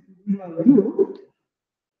physicist would usually do,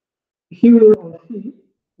 he will or she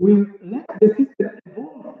will let the system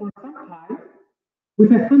evolve for some time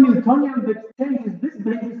with a Hamiltonian that changes this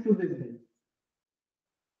basis to this basis.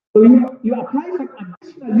 So you apply some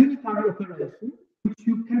additional unitary operation, which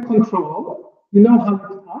you can control, you know how it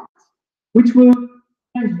acts, which will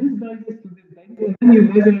change this basis to this basis, and then you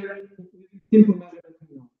measure it with simple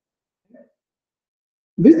measurement.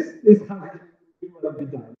 This is how it will be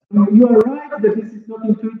done. So you are right that this is not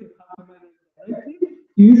intuitive how to measure it directly.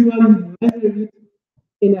 You usually measure it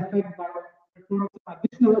in effect by performing some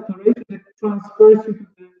additional operation that transfers you to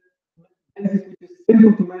the basis which is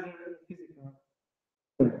simple to measure in physical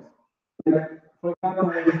terms. Like, for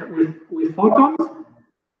example, with photons,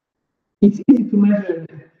 it's easy to measure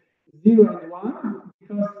 0 and 1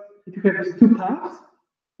 because if you have these two paths,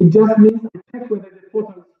 it just means I check whether the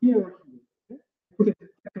photon is here or here. Okay? Put a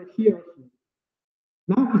detector here or here.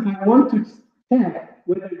 Now, if I want to check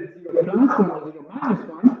whether it's 0 plus 1 or 0 minus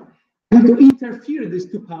 1, I have to interfere these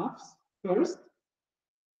two paths first.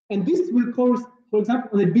 And this will cause, for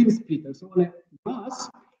example, on a beam splitter, so on a bus,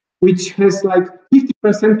 which has like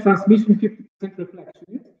 50% transmission, 50%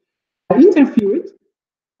 reflection. I interfere it,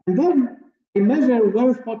 and then I measure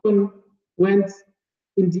where photon went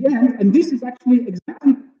in the end, and this is actually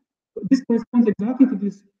exactly, this corresponds exactly to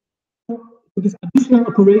this additional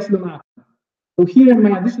operation on atom. So here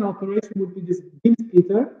my additional operation would be this beam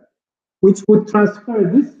splitter, which would transfer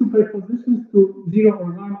this superposition to 0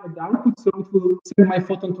 or 1 at the output, so it will send my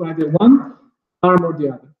photon to either one arm or the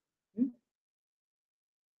other.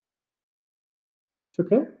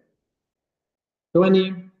 Okay? So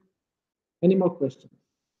any more questions?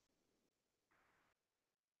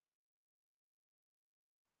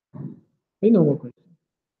 No more questions.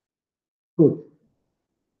 Good.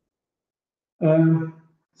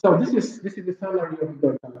 So this is the summary of the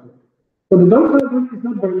Dort algorithm. So the Dort algorithm is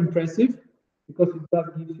not very impressive because it does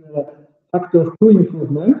give you a factor of 2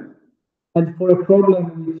 improvement, and for a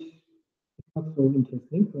problem which is not so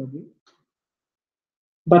interesting, probably.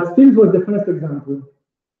 But still, was the first example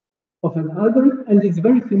of an algorithm, and it's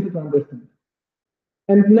very simple to understand.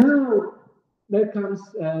 And now there comes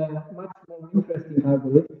a much more interesting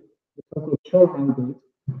algorithm, the so-called Shor algorithm,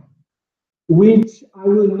 which I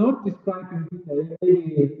will not describe in detail,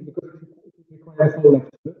 maybe because it requires a whole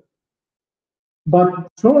lecture. But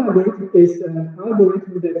Shor algorithm is an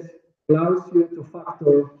algorithm that allows you to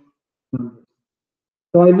factor numbers.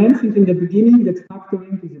 So I mentioned in the beginning that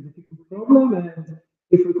factoring is a difficult problem, and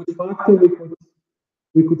if we could factor,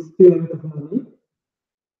 we could steal a lot of money.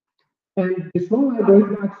 And the Shor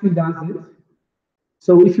algorithm actually does it.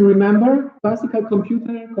 So if you remember, classical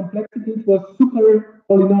computer complexity was super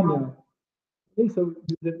polynomial. Okay, so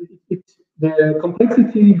the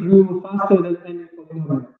complexity grew faster than any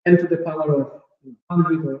polynomial, n to the power of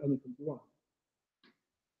 100 or anything you want.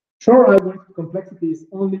 Shor algorithm complexity is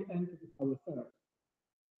only n to the power third.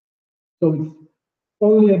 So it's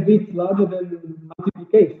only a bit larger than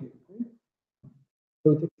multiplication. Okay?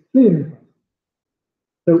 So it's extremely fast.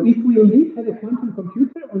 So if we indeed had a quantum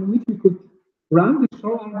computer on which we could run the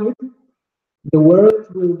Shor algorithm, the world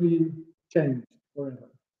will be changed forever.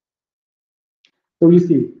 So you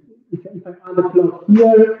see, if I add a plot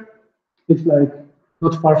here, it's like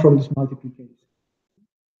not far from this multiplication.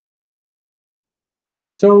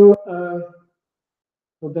 So,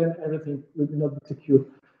 so then everything will not be secure.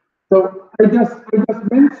 So I just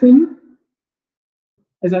mentioned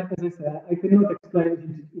as I said, I cannot explain it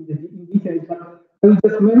in detail, but I will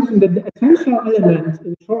just mention that the essential element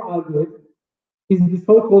in Shor algorithm is the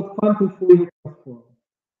so-called quantum Fourier transform.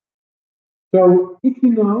 So if you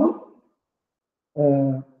know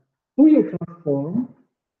Fourier transform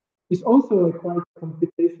is also a quite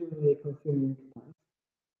computationally consuming task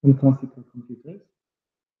in classical computers.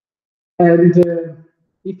 And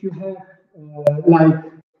if you have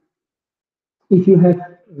if you have,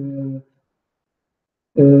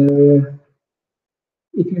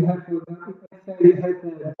 let's say you have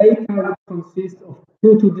data which consists of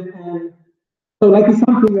 2 to the n, so like you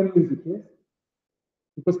sample your music, yes?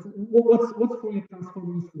 Because what's Fourier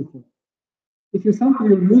transform useful for? If you sample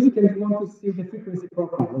your music and you want to see the frequency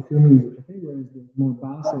profile of your music, okay, where is the more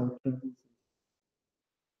bass or treble?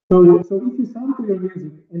 So if you sample your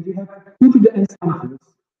music and you have 2 to the n samples,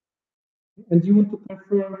 and you want to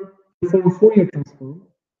perform Fourier transform,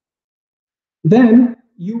 then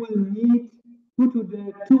you will need 2 to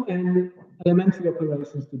the 2n elementary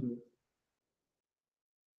operations to do it.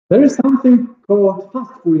 There is something called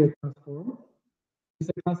fast Fourier transform. It's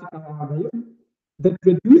a classical algorithm that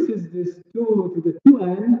reduces this 2 to the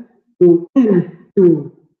 2n to n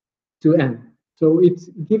to n. So it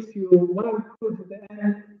gives you 1 2 to the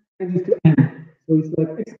n and to n. So it's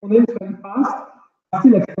like exponentially fast,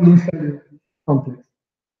 still exponentially complex.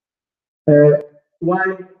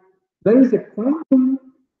 While there is a quantum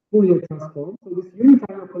Fourier transform, so this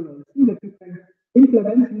unitary operation that you can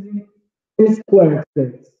implement using n squared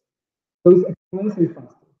states. So it's exponentially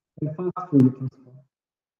faster and fast Fourier transform.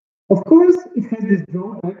 Of course, it has this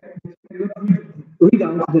drawback that you cannot read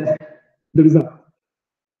out the result.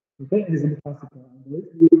 Okay, as in the classical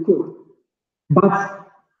algorithm, you could. But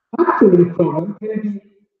actually, the problem can be,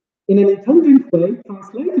 in an intelligent way,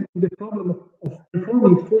 translated to the problem of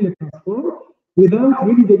performing Fourier transform without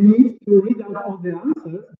really the need to read out all the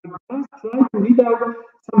answers, but just try to read out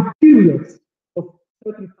some periods of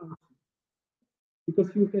certain functions.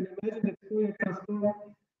 Because you can imagine that Fourier transform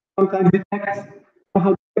sometimes detects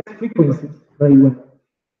how to detect frequencies very well.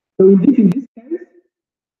 So indeed, in this case,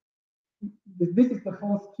 this is the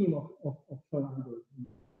whole scheme of Shor algorithm.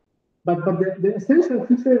 But the essential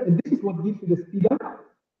feature, and this is what gives you the speed up,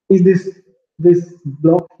 is this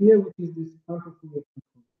block here, which is this quantum Fourier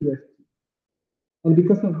transform, QFT. And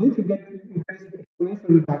because of this, you get exponential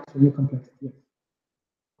reduction in complexity.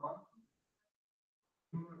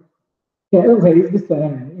 Yeah, okay, it's the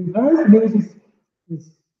same. Inverse means it's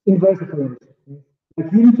inverse operation.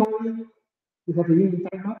 Like unitary, you have a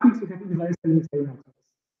unitary matrix, you have inverse unitary matrix.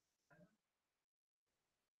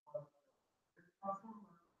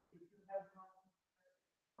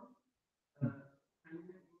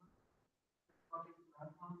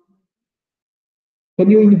 Can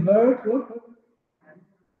you invert what?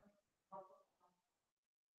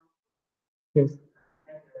 Yes.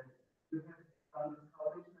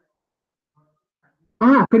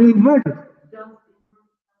 Ah, can you invert it?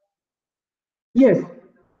 Yes.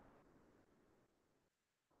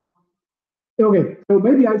 Okay, so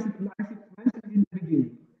maybe I should mention it in the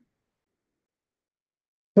beginning.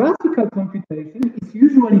 Classical computation is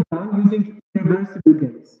usually done using irreversible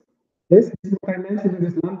gates. Yes, this is what I mentioned in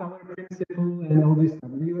this Landauer principle and all this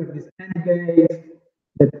stuff. You have this n gates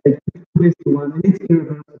that take this to one, and it's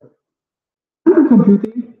irreversible. Quantum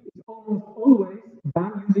computing is almost always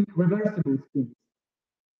done using reversible schemes.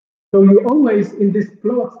 So you always, in these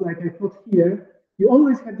plots, like I put here, you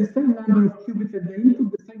always have the same number of qubits at the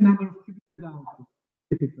input, the same number of qubits at the output,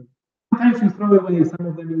 typically. Sometimes you throw away some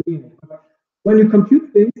of them in the end. But when you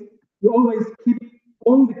compute things, you always keep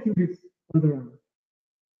all the qubits on the run.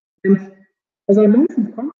 And as I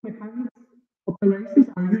mentioned, quantum mechanics operations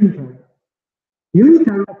are unitary.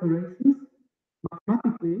 Unitary operations,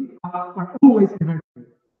 mathematically, are always invertible.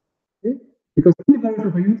 Okay? Because inverse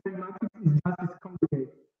of a unitary matrix is just as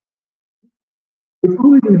complicated. It's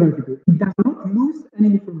always invertible. It does not lose any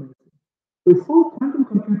information. So full quantum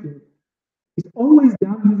computing is always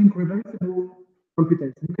done using reversible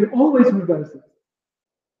computation. You can always reverse it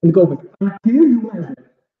and go back until you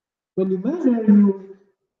measure. When you measure,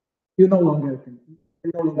 you no longer can.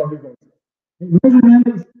 You no longer reverse it. Measurement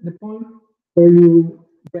is the point where you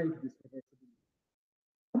break this reversibility.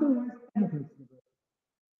 Otherwise, everything is reversible.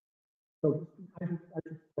 So I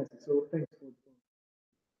should stress it. So thanks for the point.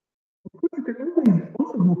 Of course, you can always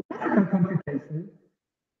also do classical computation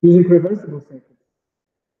using reversible circuits.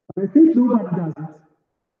 I think nobody does it.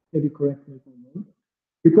 Maybe correct me if I'm wrong.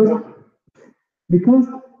 Because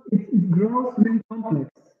it grows really complex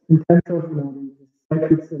in terms of the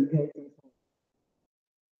circuits and gates and so on.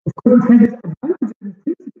 Of course, it has its advantage in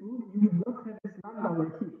principle, you would not have this Landauer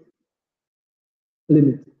heat.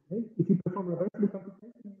 limited. Okay? If you perform reversible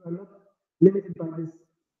computation, you are not limited by this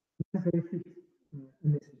necessary fit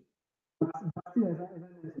initially. But still, as I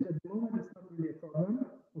mentioned, at the moment, it's not really a problem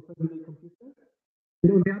for present-day computers.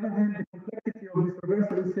 And on the other hand, the complexity of this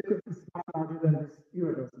reversible circuit is much larger than this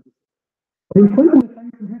irreversible. But in quantum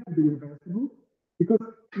mechanics, you have to be reversible because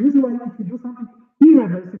usually, if you do something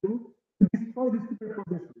irreversible, you destroy the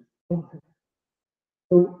superposition.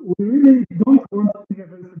 So we really don't want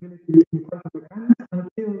irreversibility in quantum mechanics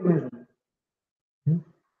until measurement.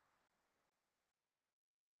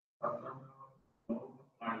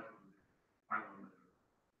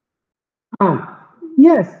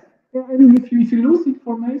 Yes. I mean, if you lose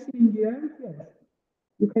information in the end, yes,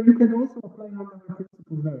 you can also apply number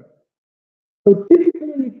principle there. So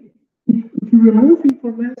typically, if you remove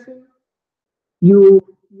information, you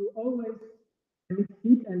always emit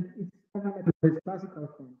heat, and it's parameter is classical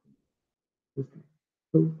quantum.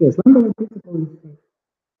 So yes, number principle is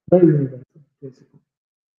very universal, basically.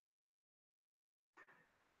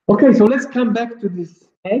 Okay, so let's come back to this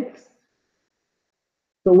X.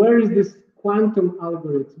 So where is this quantum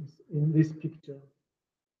algorithms in this picture?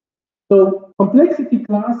 So complexity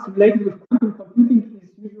class related with quantum computing is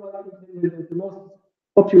usually the most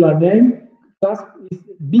popular name. Class is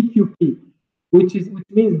BQP, which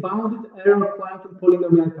means bounded error quantum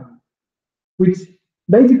polynomial time, which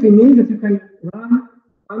basically means that you can run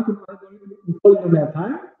quantum algorithm in polynomial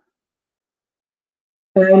time,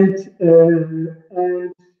 and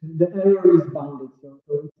the error is bounded. So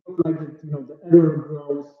it's not like that, the error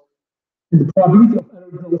grows, and the probability of error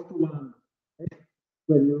grows to 1, right,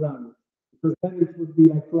 when you run it. Because then it would be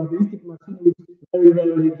like probabilistic machine, which very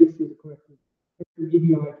rarely gives you the correct answer. It will give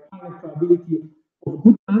you like high probability of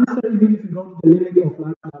good answer, even if you go to the limit of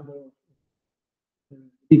large number of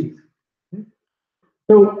digits. Okay?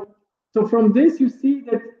 So from this, you see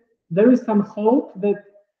that there is some hope that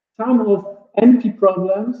some of NP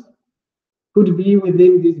problems could be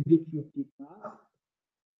within this BQP class.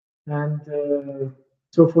 And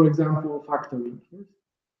so, for example, factoring.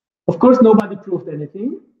 Of course, nobody proved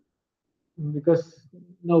anything because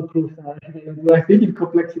no proofs are available, I think, in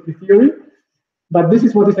complexity theory. But this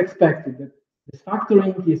is what is expected, that this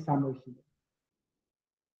factoring is somewhere here.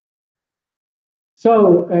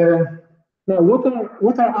 So now,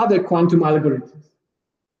 what are other quantum algorithms?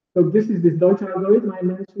 So this is this Deutsche algorithm I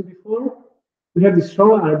mentioned before. We have this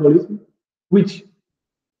Shor algorithm, which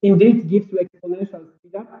indeed gives you exponential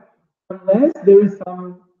speedup, unless there is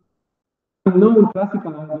some unknown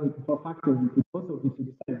classical algorithm for factoring, which also gives you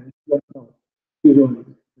the same. We don't know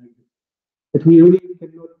usually. But we really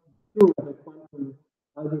cannot prove that quantum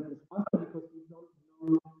algorithm is faster because we don't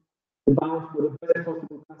know the bounds for the best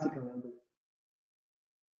possible classical algorithm.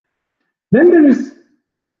 Then there is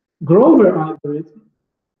Grover algorithm,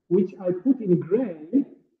 which I put in gray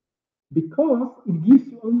because it gives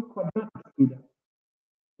you only quadratic speedup.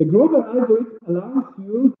 The Grover algorithm allows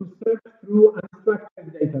you to search through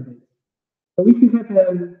unstructured database. So if you have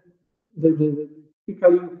typically you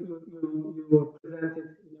present it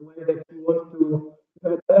in a way that you want to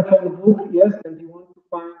have a telephone book, yes, and you want to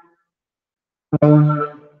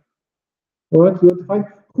find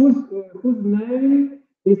whose name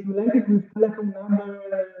is related with telephone number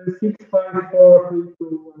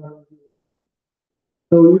 6543210.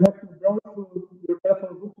 So you have to browse through your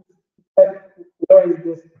telephone book to check where is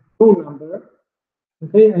this phone number.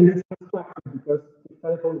 Okay, and it's constructed because the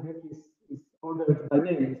telephone book is ordered by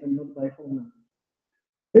names and not by phone number.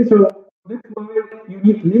 Okay, so that's why you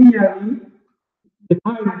need linearly the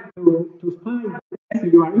time to find the answer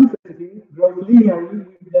you are interested in grows linearly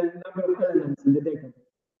with the number of elements in the database.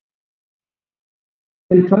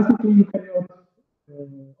 And classically, you cannot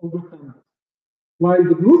overcome it. While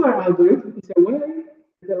the Grover algorithm is a way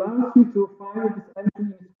that allows you to find this entry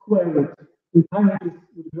in square root. In time,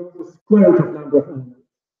 it grows the square root of number of elements.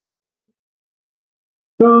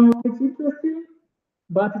 So it's interesting,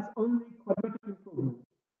 but it's only quadratic improvement.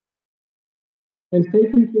 And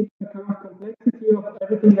taking into account complexity of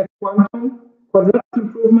everything that's quantum, quadratic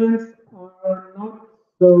improvements are not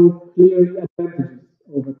so clearly advantages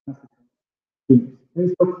over classical things. And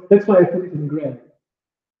so that's why I put it in gray.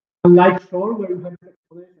 Unlike Shor, where you have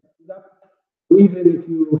exponential speedup, even if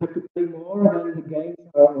you have to pay more, then the gains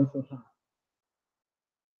are also high.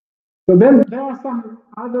 So then there are some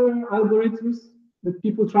other algorithms that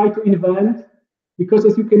people try to invent, because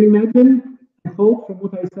as you can imagine, I hope from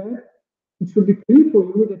what I said, it should be clear for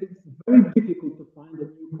you that it's very difficult to find a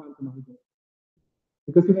new quantum algorithm.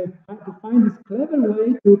 Because you have to find this clever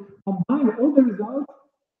way to combine all the results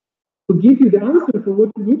to give you the answer for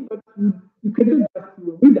what you need, but you cannot just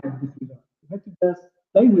read out this result. You have to just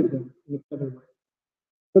play with them in a clever way.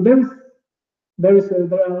 So there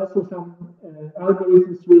are also some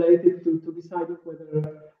algorithms related to deciding whether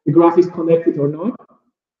the graph is connected or not.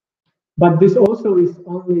 But this also is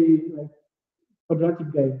only like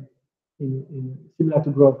quadratic game similar to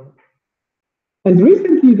Grover. And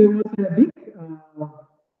recently there was a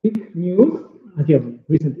big news. Again,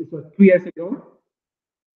 recently, it was 2 years ago,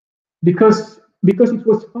 because it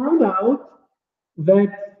was found out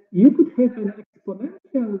that you could have an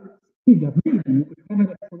exponential speed up. Maybe you could have an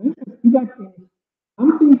exponential speed up in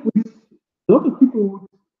something which a lot of people would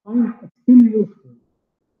find extremely useful.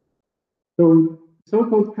 So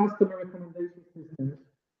so-called customer recommendation systems.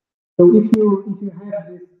 So if you have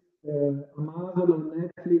this Amazon or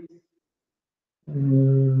Netflix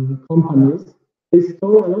companies, they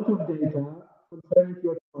store a lot of data concerning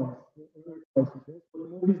your choices. What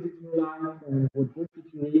movies did you like and what books did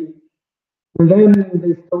you read? And then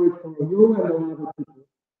they store it for you and other people.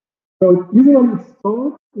 So usually it's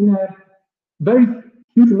stored in a very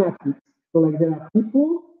huge matrix. So like there are people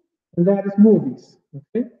and there are movies.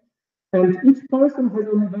 Okay? And each person has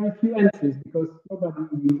only very few entries because nobody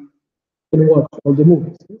can watch all the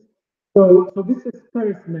movies. So this is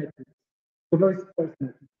sparse matrix, a very sparse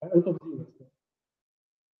matrix, a lot of zeros.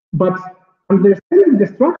 But understanding the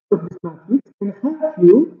structure of this matrix can help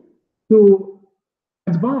you to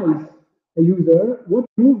advise a user what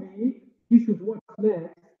movie he should watch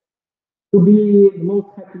next to be the most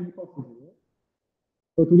happy possible.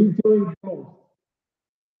 So to enjoy it most.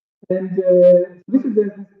 And this is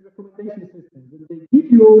the recommendation system. They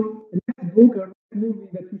give you a next book or next movie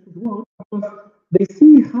that you should watch because they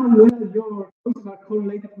see how well your choices are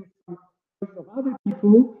correlated with some choices of other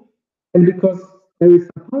people, and because there is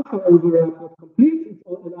a partial overlap not complete, it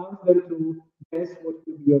allows them to guess what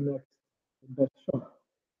will be your next best shot.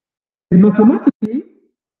 And mathematically,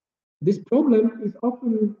 this problem is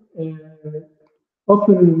often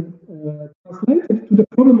translated to the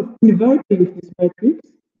problem of inverting this matrix,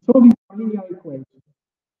 solving a linear equation.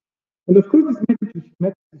 And of course, this matrix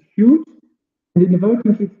is huge, and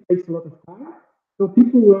inverting it takes a lot of time. So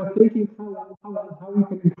people were thinking how we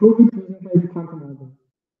can improve it using maybe quantum algorithm.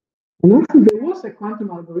 And actually, there was a quantum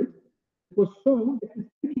algorithm that was shown that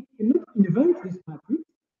it cannot invert this matrix,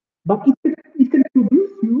 but it can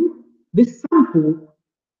produce you this sample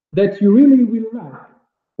that you really will like.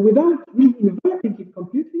 Without really inverting it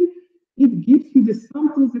completely, it gives you the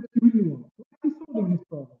samples that you really want. So I'm solving this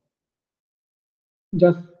problem.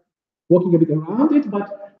 Just walking a bit around it,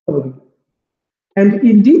 but solving it. And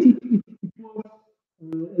indeed, it was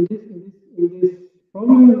in this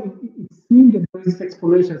problem, it seemed that there is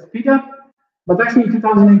exponential speed up, but actually in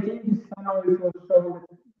 2018, somehow it was shown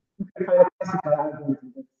that you can find a classical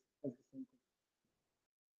algorithm.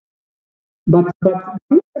 But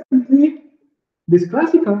interestingly, this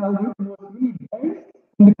classical algorithm was really based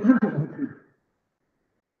on the quantum algorithm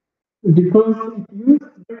because it used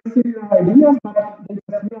very similar ideas, but they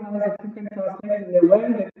just realized that you can translate in a way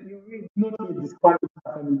that you really do not need this quantum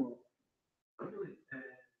stuff anymore.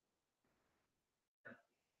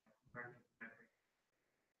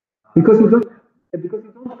 Because you don't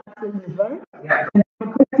actually invert, and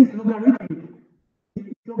it's logarithmic.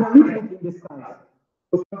 It's logarithmic in this size.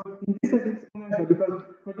 So in this sense, it's exponential because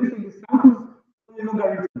producing the samples is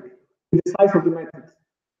logarithmic in the size of the matrix.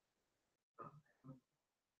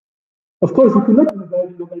 Of course, you cannot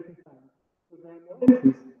invert the logarithmic size. So there are no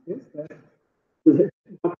entries. Yes, but this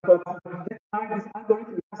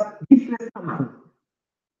algorithm has different samples.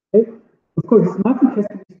 Okay? Of course, this matrix has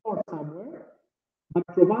to be stored somewhere, but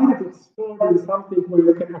provided it's stored in something where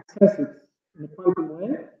you can access it in a quantum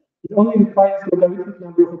way, it only requires logarithmic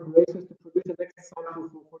number of operations to produce the next sample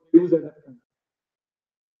for the user that can.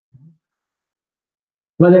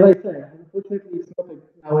 But as I said, unfortunately, it's not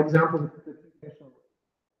our example that we can show.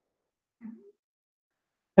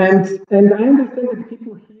 And I understand that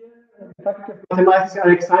people here at the Faculty of Mathematics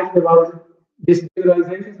are excited about these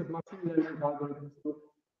generalizations of machine learning algorithms, so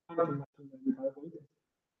quantum machine learning algorithms.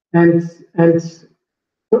 And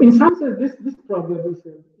so in some sense, this problem is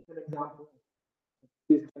an example of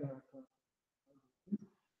this general problem.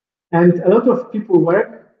 And a lot of people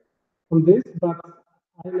work on this, but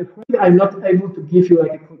I'm afraid I'm not able to give you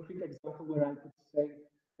like a concrete example where I could say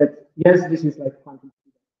that yes, this is like quantum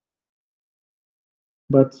physics.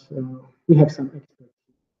 But we have some experts.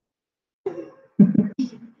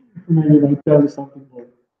 Maybe I'll tell you something more.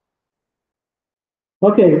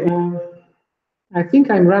 Okay, I think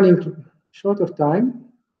I'm running short of time.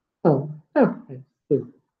 Okay, still a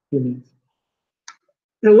few minutes.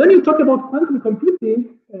 Now, when you talk about quantum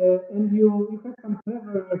computing and you have some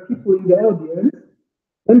clever people in the audience,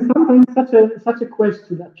 then sometimes such a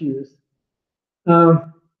question appears.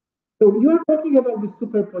 So you are talking about the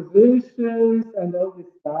superpositions and all this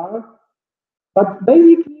stuff, but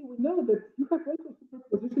basically we know that you have also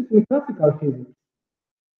superpositions in classical physics,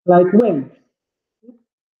 like waves.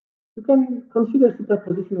 You can consider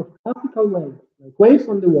superposition of classical waves, like waves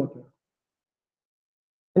on the water.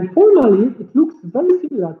 And formally, it looks very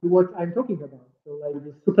similar to what I'm talking about. So like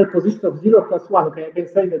the superposition of 0 plus 1. Okay, I can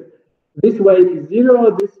say that this wave is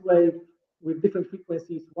 0, this wave with different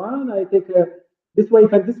frequencies 1. I take this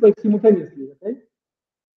wave and this wave simultaneously, okay?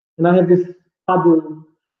 And I have this bubble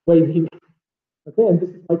wave here, okay? And this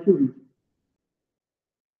is my QV.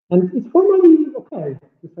 And it's formally okay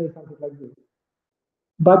to say something like this.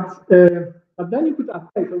 But then you could ask,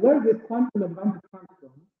 okay, so where does quantum advantage come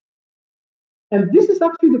from? And this is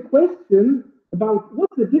actually the question about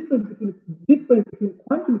what's the difference between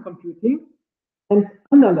quantum computing and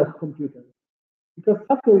analog computing. Because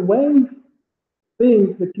such a wave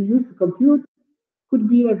thing that you use to compute could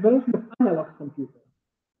be a version of analog computing.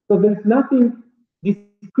 So there's nothing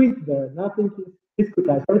discrete there, nothing is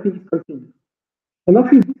discretized, everything is continuous. And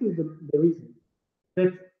actually, this is the reason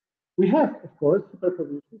that we have, of course,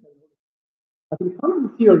 superposition. But in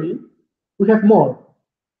quantum theory, we have more.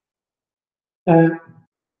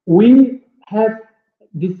 We have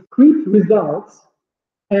discrete results,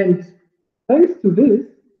 and thanks to this,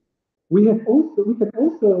 we can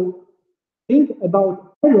also think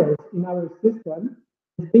about errors in our system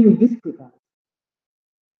as being discretized.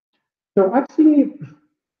 So actually,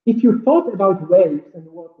 if you thought about waves and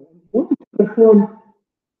water and wanted to perform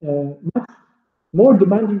much more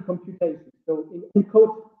demanding computations, so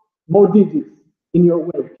encode more digits in your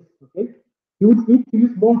waves, okay, you would need to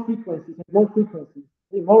use more frequencies and more frequencies,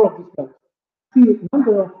 more of this stuff. The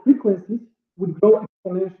number of frequencies would grow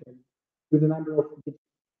exponentially with the number of digits.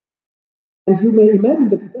 And you may imagine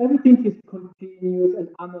that if everything is continuous and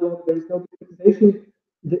analog, there is no discretization,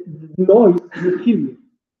 the noise will kill you.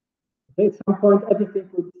 Okay, at some point, everything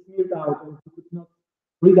will be smeared out and you could not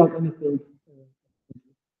read out anything.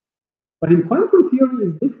 But in quantum theory,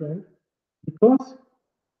 is different because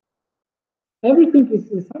everything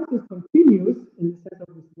is in some sense continuous in the sense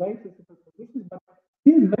of this waves and superpositions, but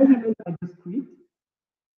still measurements are discrete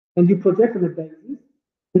and you project on a basis.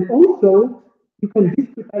 And also, you can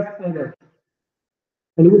discretize errors.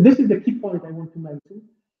 And this is the key point I want to mention,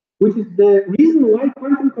 which is the reason why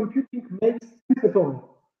quantum computing makes sense at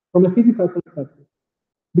all from a physical perspective.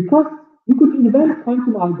 Because you could invent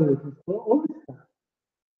quantum algorithms for all this stuff.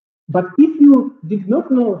 But if you did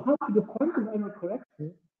not know how to do quantum error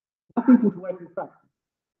correction, nothing would work in practice.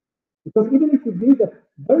 Because even if you build a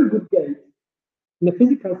very good gate in a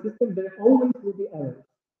physical system, there always will be errors.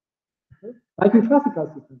 Okay? Like in classical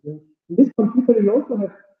systems. In this computer, you also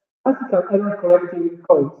have classical error correcting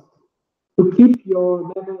codes to keep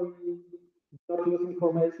your memory, not lose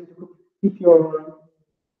information, to keep your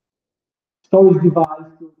storage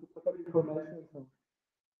device, to protect information, and so on.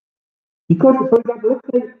 Because, for example, let's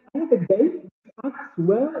say I have a gate which acts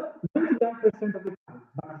well 99% of the time,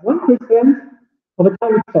 but 1% of the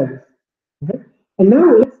time it fails. Okay? And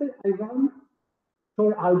now let's say I run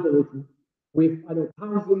Tor algorithm with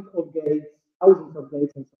thousands of gates, and so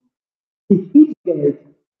on. If each gate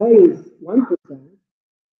fails 1%,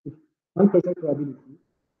 with 1% probability,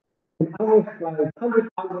 and I have like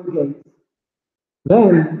 100,000 gates,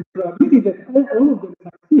 then the probability that all of them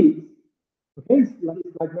succeed, okay, it's like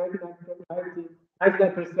 99%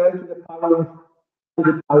 to the power of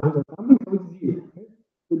 100,000 or something, so it's 0. Okay?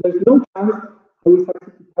 So there's no chance I will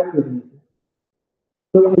succeed to calculate anything.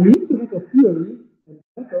 So I need to have a theory and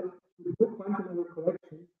method to do quantum error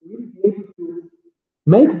correction to really be able to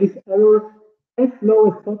make this error as low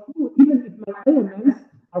as possible, even if my elements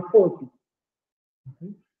are faulty.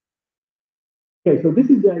 Okay, so this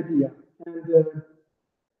is the idea. And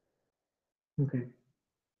okay.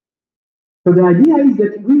 So the idea is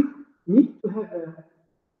that we need to have a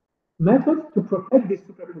method to protect this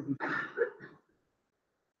superposition.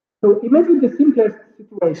 So imagine the simplest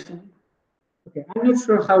situation. Okay, I'm not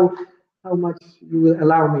sure how much you will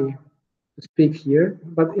allow me to speak here,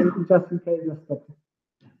 but just in case, just stop.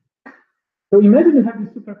 So imagine you have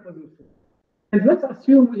this superposition. And let's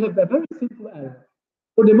assume we have a very simple error.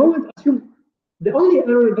 For the moment, assume the only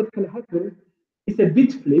error that can happen is a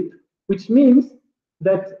bit flip, which means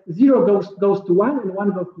that 0 goes to 1 and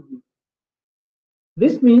 1 goes to 0.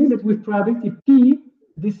 This means that with probability p,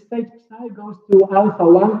 this state psi goes to alpha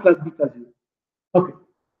 1 plus beta 0. Okay.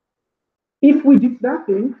 If we did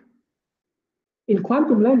nothing, in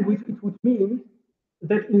quantum language, it would mean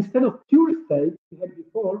that instead of pure state we had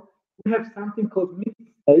before, we have something called mixed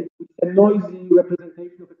state, which is a noisy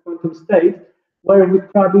representation of a quantum state, where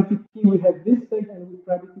with probability p we have this state, and with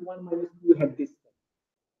probability 1 minus 2 we have this state.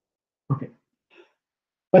 Okay.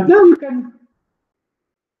 But now you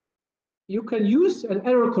can use an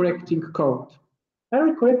error correcting code.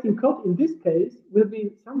 Error correcting code in this case will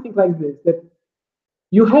be something like this, that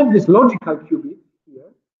you have this logical qubit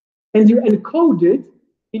here, and you encode it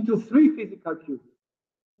into 3 physical qubits.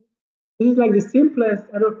 This is like the simplest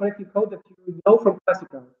error correcting code that you know from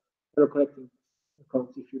classical error correcting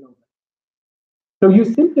codes, if you know that. So you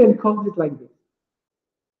simply encode it like this.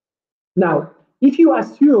 Now, if you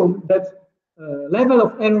assume that level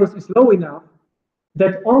of errors is low enough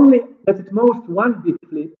that at most 1 bit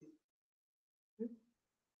flips,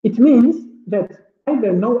 it means that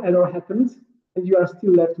either no error happens and you are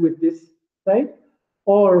still left with this state,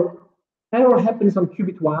 or error happens on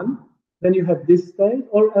qubit 1, then you have this state,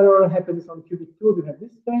 or error happens on qubit 2, you have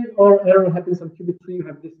this state, or error happens on qubit 3, you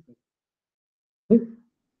have this state.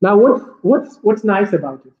 Now, what's nice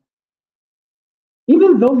about it?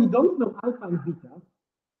 Even though you don't know alpha and beta,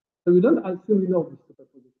 so you don't assume you know this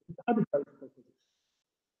superposition, it's arbitrary superposition.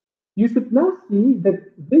 You should now see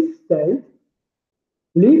that this state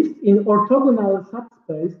lives in orthogonal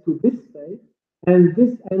subspace to this state, and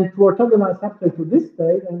to orthogonal subspace to this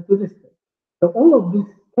state and to this state. So all of these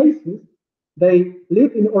spaces, they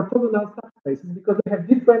live in orthogonal subspaces because they have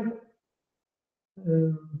different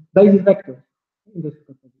basis vectors in this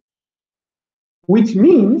superposition. Which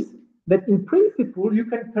means that in principle you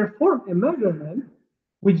can perform a measurement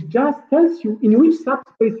which just tells you in which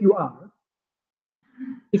subspace you are.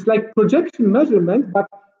 It's like projection measurement, but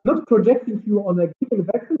not projecting you on a given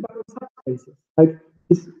vector, but on subspaces. Like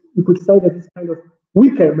you could say that it's kind of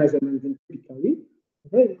weaker measurement than typically.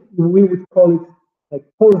 Okay? We would call it like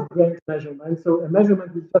post-grained measurement. So a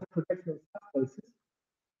measurement with just projection of subspaces,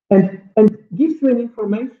 and gives you an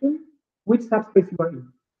information which subspace you are in.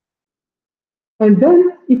 And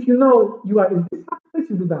then, if you know you are in this subspace,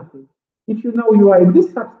 you do nothing. If you know you are in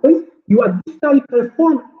this subspace, you additionally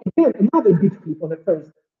perform again another bit flip on the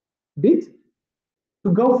first bit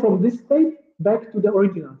to go from this state back to the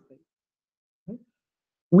original state, okay?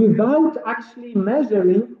 Without actually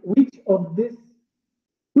measuring which of these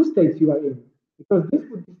 2 states you are in, because this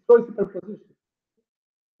would destroy superposition.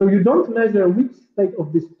 So you don't measure which state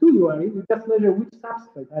of these 2 you are in, you just measure which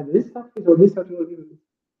subspace, either this subspace or this subspace or this.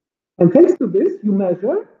 And thanks to this, you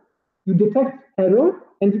measure, you detect error,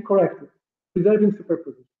 and you correct it, preserving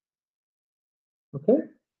superposition. Okay?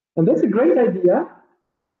 And that's a great idea,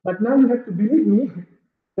 but now you have to believe me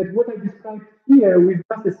that what I described here with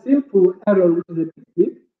just a simple error, which is a bit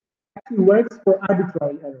flip, actually works for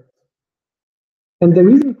arbitrary errors. And the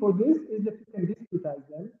reason for this is that you can discretize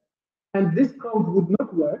them, and this code would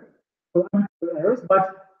not work for arbitrary errors,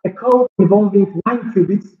 but a code involving 9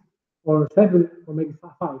 qubits, or 7, or maybe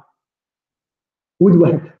 5, would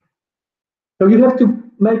work. So you have to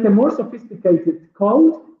make a more sophisticated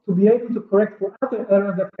code to be able to correct for other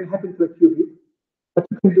errors that can happen to a qubit, but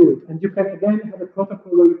you can do it. And you can again have a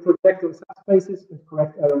protocol where you project on subspaces and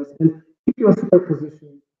correct errors and keep your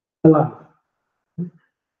superposition alive.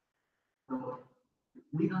 So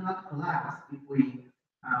we do not collapse if we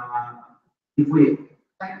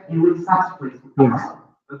in which subspace we are.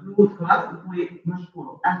 But we would collapse if we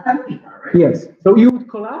measure Antarctica, right? Yes. So you would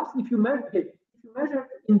collapse if you measure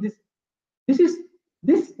in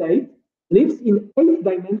this state lives in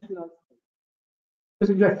 8-dimensional space.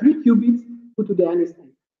 So you have 3 qubits put to the any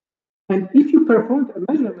state. And if you performed a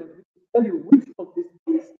measurement which will tell you which of these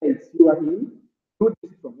 8 states you are in, you would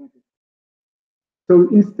destroy it. So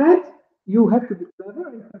instead, you have to be clever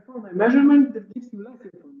and perform a measurement that gives you less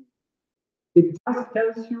information. It just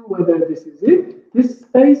tells you whether this is it, this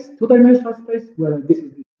space, 2-dimensional space, whether this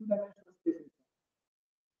is the 2-dimensional space.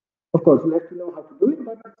 Of course, you have to know how to do it,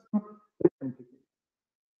 but it's not that complicated.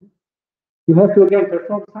 You have to again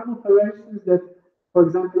perform some operations that, for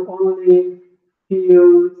example, only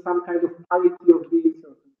feel some kind of parity of these.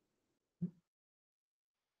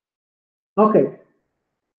 Okay.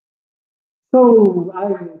 So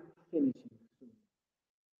I'm finishing.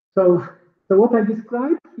 So what I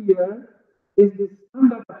described here is the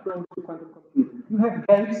standard approach to quantum computing. You have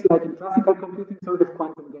gates like in classical computing, so you have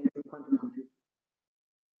quantum gates in quantum computing.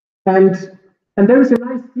 And there is a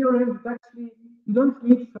nice theorem that actually you don't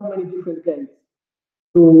need so many different gates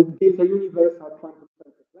to build a universal quantum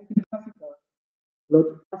circuit. Like in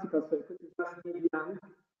classical circuits, you just need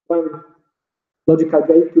one logical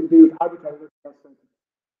gate to build arbitrary logical circuits.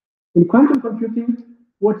 In quantum computing,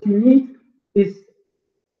 what you need is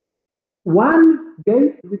one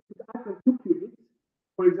gate which is either 2 qubits,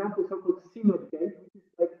 for example, so-called CNOT gate, which is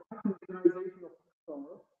like quantum generalization of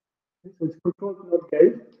control. So it's controlled NOT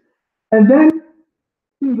gate. And then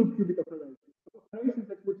single qubit operations, operations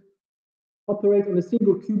that would operate on a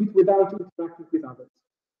single qubit without interacting with others.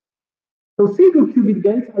 So single qubit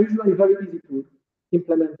gates are usually very easy to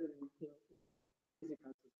implement in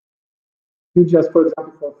physical. You just, for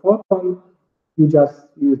example, for photon, you just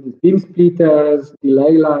use these beam splitters,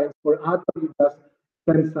 delay lines. For atom, you just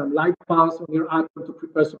send some light pulse on your atom to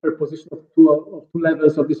prepare superposition of two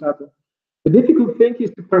levels of this atom. The difficult thing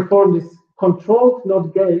is to perform this controlled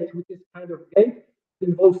NOT gate, which is kind of gate that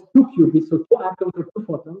involves two qubits, so two atoms or two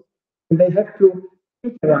photons, and they have to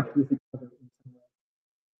interact with each other in some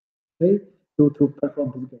way. Okay? To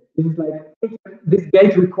perform this gate. This is like this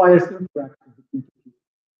gate requires interaction between two qubits.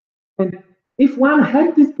 And if one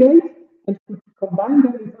had this gate and could combine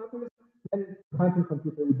them with others, then quantum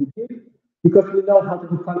computer would be built, because we know how to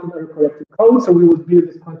do quantum error corrected code, so we would build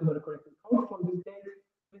this quantum error corrected code for this gate.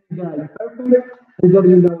 They are imperfect, and then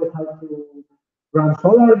we know how to run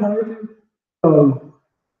Scholar algorithm. So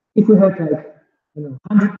if we had like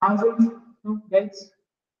 100,000 gates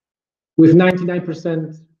with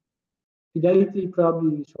 99% fidelity,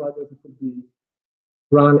 probably Scholar algorithm could be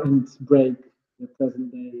run and break the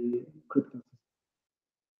present day crypto system.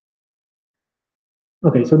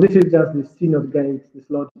 Okay, so this is just this CNOT gate, this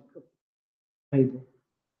logic table.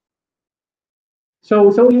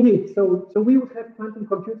 So indeed, so we would have quantum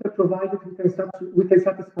computer provided we can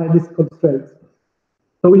satisfy these constraints.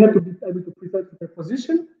 So we have to be able to preserve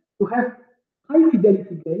superposition, to have high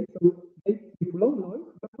fidelity gates, so gates with low noise,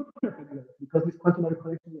 but not perfect noise, because this quantum error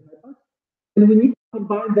correction will help us. And we need to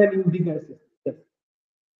combine them in bigger systems. Yes.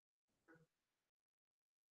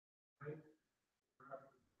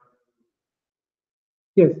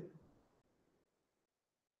 Yes.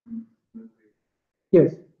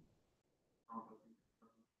 Yes.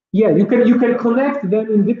 Yeah, you can connect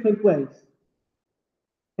them in different ways.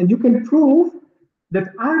 And you can prove that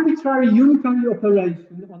arbitrary unitary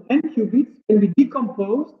operation on n qubits can be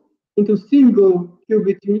decomposed into single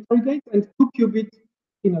qubit unitary gates and two qubit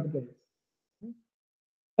CNOT gates.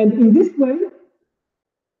 And in this way,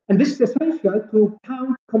 and this is essential to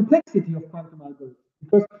count complexity of quantum algorithms.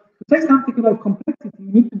 Because to say something about complexity,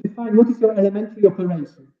 you need to define what is your elementary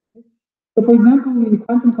operation. So for example, in the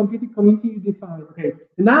quantum computing community, you define, okay,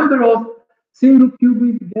 the number of single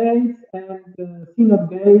qubit gates and CNOT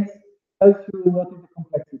gates tells you what is the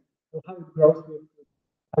complexity, so how it grows with the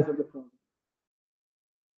size of the problem.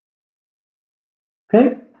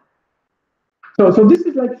 Okay? So this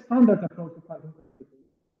is like standard approach to quantum computing.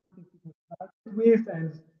 You start with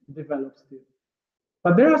and develop still.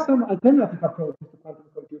 But there are some alternative approaches to quantum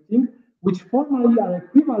computing, which formally are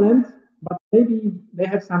equivalent, but maybe they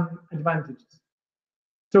have some advantages.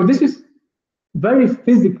 So this is very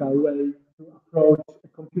physical way to approach a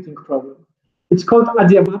computing problem. It's called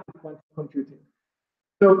adiabatic quantum computing.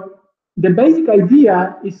 So the basic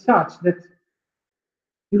idea is such that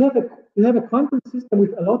you have a quantum system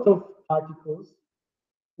with a lot of particles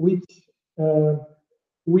which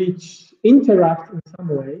interact in some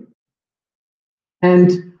way, and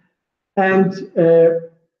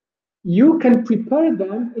you can prepare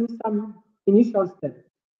them in some initial step,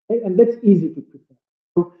 okay? And that's easy to prepare.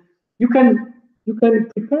 So you can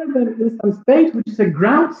prepare them in some state which is a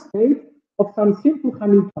ground state of some simple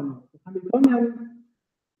Hamiltonian. The Hamiltonian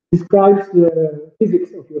describes the physics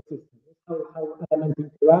of your system, how elements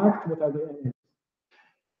interact, what are the energies.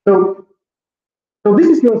 So this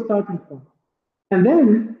is your starting point, and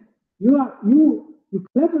then you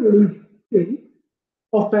cleverly think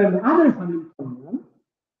of another Hamiltonian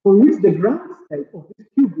for which the ground state of this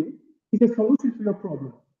qubit is a solution to your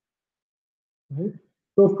problem. Okay?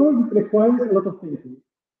 So of course it requires a lot of thinking.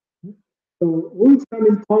 So which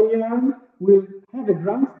Hamiltonian will have a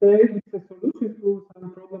ground state which is a solution to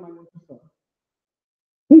some problem I want to solve.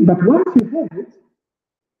 Okay, but once you have it,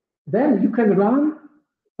 then you can run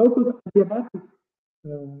so-called adiabatic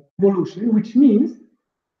evolution, which means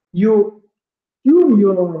you tune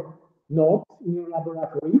your nodes in your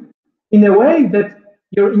laboratory in a way that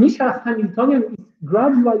your initial Hamiltonian is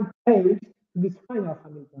gradually changed to this final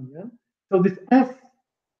Hamiltonian. So this S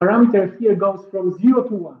parameter here goes from 0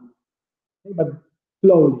 to 1, okay, but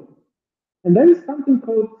slowly. And there is something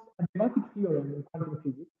called adiabatic theorem in quantum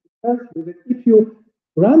physics. It tells you that if you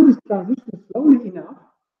run this transition slowly enough,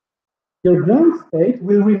 your ground state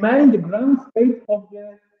will remain the ground state of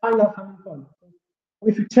the final Hamiltonian. So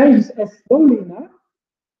if you change this S slowly enough,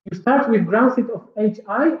 you start with ground state of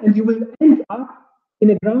HI, and you will end up in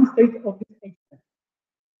a ground state of this HI.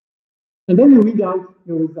 And then you read out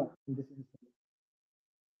your result.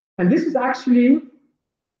 And this is actually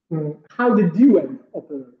how the dual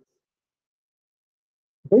operates.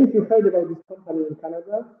 Okay, if you heard about this company in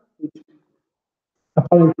Canada, which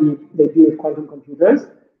apparently they build quantum computers,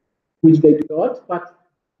 which they do not. But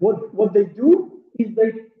what they do is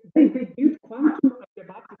they build quantum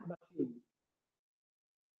adiabatic machines.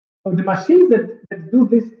 So the machines that do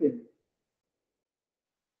this thing.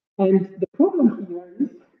 And the problem here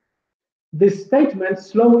is this statement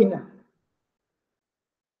slow enough.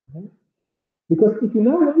 Okay? Because if you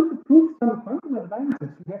now want to prove some quantum advances,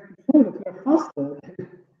 you have to show that you are faster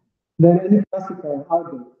than any classical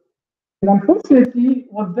algorithm. And unfortunately,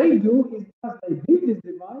 what they do is just they build this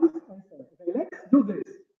device and say, okay, let's do this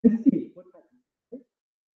and see what happens. Okay?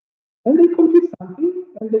 And they compute something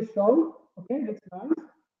and they show, okay, that's nice.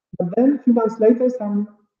 But then a few months later, some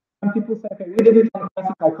people say, okay, we did it on a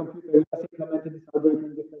classical computer, we just implemented this algorithm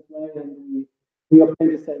in a different way and we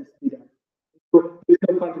obtained the same speed. So there's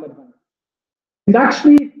no quantum advantage. And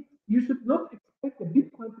actually, you should not expect a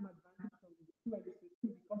big quantum advantage from the two-way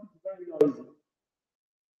system because it's very noisy.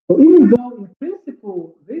 So even though in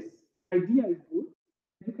principle this idea is good,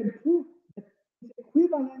 you can prove that it's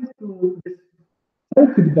equivalent to this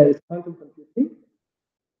circuit-based quantum computing.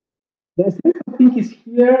 The essential thing is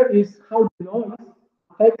here is how the noise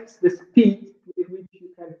affects the speed with which you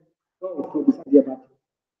can go through this adiabatic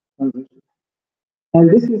transition. And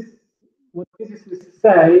this is what physicists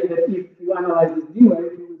say, that if you analyze this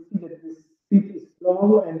D-wave, you will see that this speed is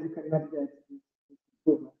slow and you cannot get this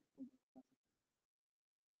improvement.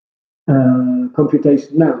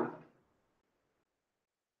 Computation now.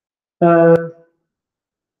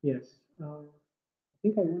 Yes. I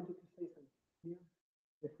think I wanted to say something here.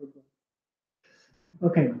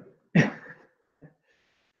 Okay.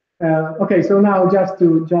 Okay. So now just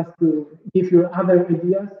to give you other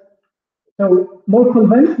ideas. So more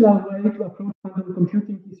conventional way to approach quantum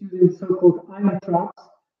computing is using so-called ion traps,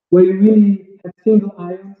 where you really have single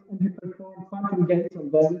ions and you perform quantum gates on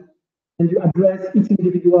them, and you address each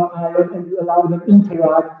individual ion and you allow them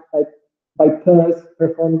interact by pairs,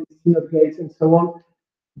 perform CNOT gates and so on,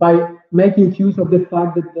 by making use of the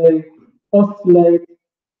fact that they oscillate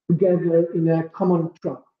together in a common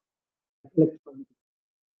trap.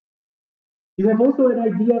 You have also an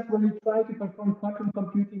idea when you try to perform quantum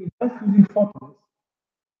computing just using photons,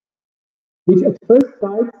 which at first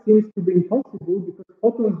sight seems to be impossible because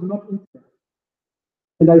photons do not interact.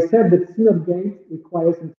 And I said that CNOT gate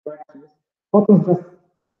requires interactions. Photons just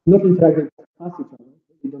not interact past each other.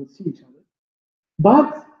 They don't see each other.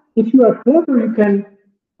 But if you are clever, you can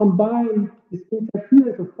combine this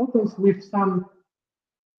interference of photons with some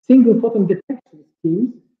single photon detection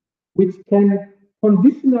schemes, which can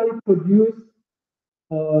conditionally produce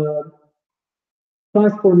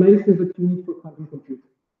transformations that you need for quantum computing.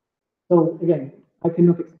 So again, I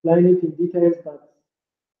cannot explain it in details, but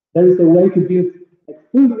there is a way to build a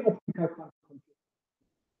fully optical quantum computer.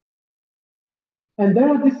 And there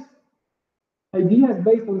are these ideas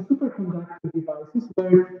based on superconducting devices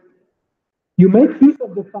where you make use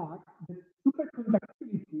of the fact that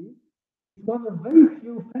superconductivity is one of very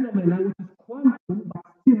few phenomena which is quantum but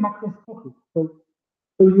still macroscopic. So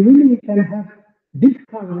you really can have big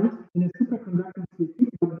currents in a superconducting circuit,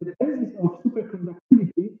 but the basis of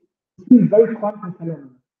superconductivity is still very quantum phenomena.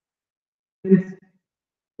 And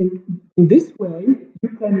in this way, you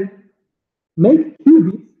can make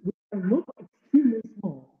qubits which are not extremely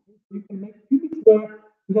small. You can make qubits where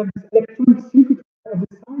you have this electronic circuit of the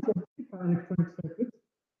size of typical electronic circuits,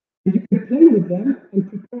 and you can play with them and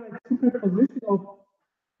prepare a superposition of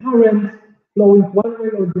currents flowing one way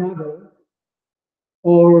or the other,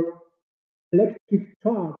 or electric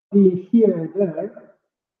charge being here and there,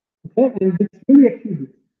 okay, and it's really a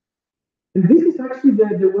qubit. And this is actually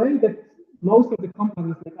the way that most of the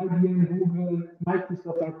companies like IBM, Google,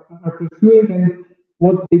 Microsoft are pursuing, and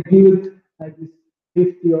what they build, like this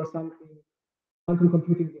 50 or something quantum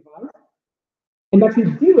computing device. And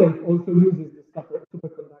actually, D-Wave also uses this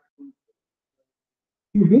superconducting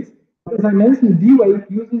qubits. But as I mentioned, D-Wave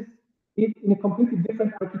uses it in a completely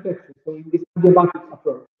different architecture, so in this adiabatic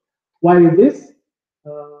approach. While this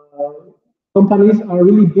companies are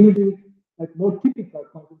really building like more typical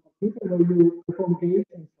quantum computer where you perform gates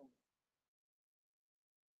and so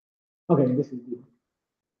on. Okay, this is good.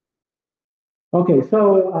 Okay, so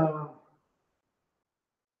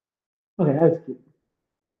okay, I'll skip.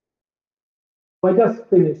 I just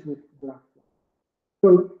finished with the last slide.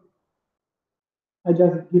 So I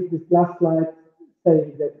just give this last slide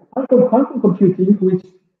saying that apart from quantum computing, which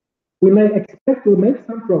we may expect to make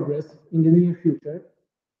some progress in the near future,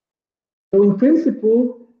 so in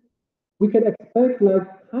principle, we can expect like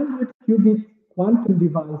 100 qubit quantum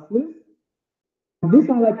devices. These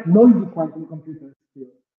are like noisy quantum computers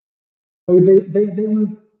here. So they will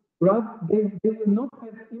they will not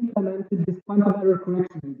have implemented this quantum error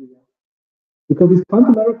correction idea. Because this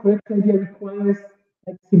quantum error correction idea requires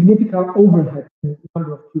like significant overhead in the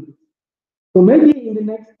number of qubits. So maybe in the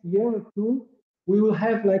next year or two, we will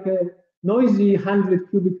have like a noisy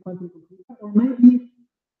 100-qubit quantum computer, or maybe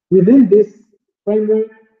within this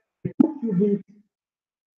framework, a 2-qubit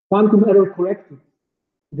quantum error corrected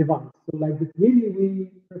device. So like that really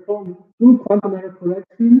we perform true quantum error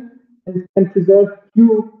correction and preserve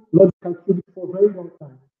few logical qubits for a very long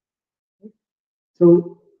time. Okay?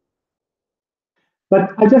 So,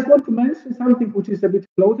 but I just want to mention something which is a bit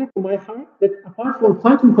closer to my heart, that apart from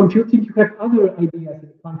quantum computing, you have other ideas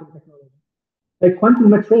in quantum technology, like quantum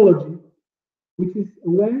metrology, which is a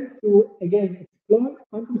way to, again, explore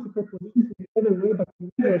quantum superpositions in a way, but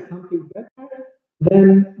measure something better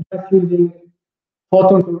than just using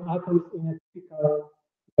photons or atoms in a typical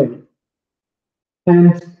way.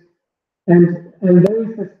 And there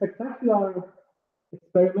is a spectacular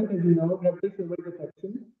experiment, as you know, gravitational wave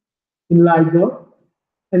detection in LIGO.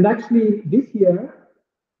 And actually, this year,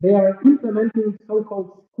 they are implementing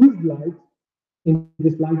so-called squeezed light in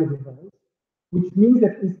this LIGO device, which means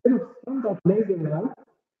that instead of standard laser light,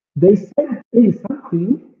 they send in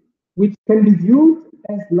something which can be viewed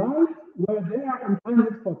as light where there are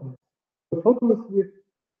untangled photons. So photons with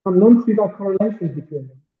some non-trivial correlations between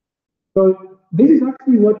them. So this is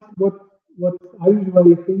actually what I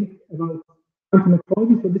usually think about quantum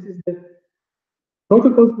metrology. So this is the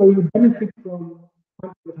protocols where you benefit from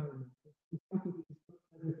quantum entanglement.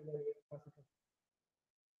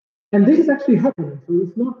 And this is actually happening. So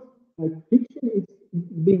it's not like fiction, it's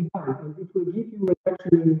being done, and it will give you a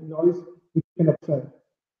actual noise which you can observe.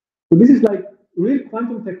 So this is like real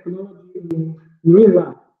quantum technology in real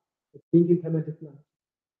life. It's being implemented now.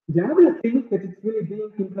 The other thing that is really being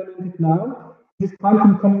implemented now is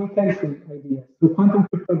quantum communication idea, so quantum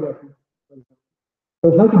cryptography, for example.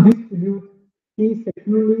 So how to distribute keys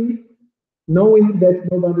securely, knowing that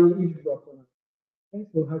nobody eavesdrops on it. Okay?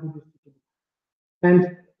 So how to distribute.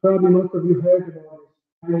 And probably most of you heard about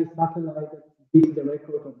this satellite that beats the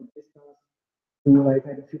record of the distance to like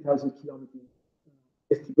a few thousand kilometers,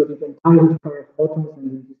 distributing entangled pair of photons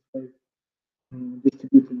and in this way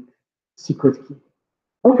distributing secret key.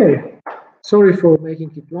 Okay, sorry for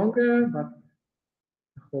making it longer, but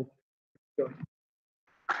I hope you enjoy.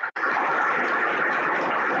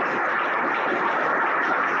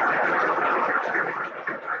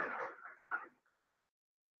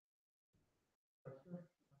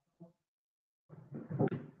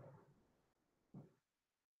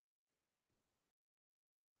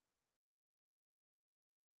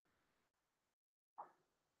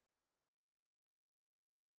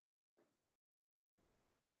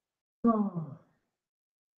 Oh.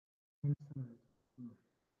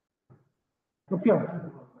 Okay.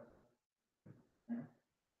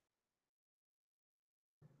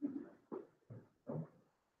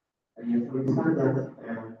 And we understand that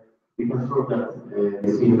we can prove that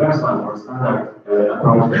this universal or standard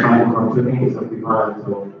approach to quantum computing is equivalent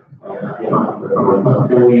to the amount of power.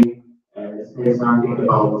 Can we say something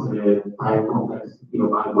about the time complexity of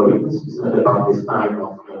algorithms instead about this time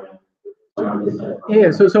of yeah,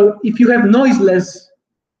 so if you have noiseless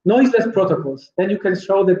protocols, then you can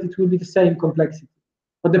show that it will be the same complexity.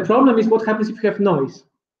 But the problem is what happens if you have noise.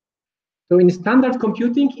 So in standard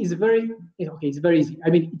computing is it's very easy. I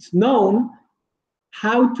mean, it's known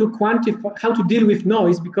how to quantify, how to deal with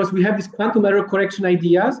noise, because we have these quantum error correction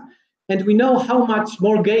ideas, and we know how much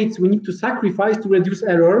more gates we need to sacrifice to reduce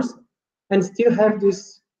errors and still have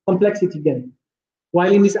this complexity gain.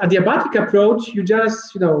 While in this adiabatic approach, you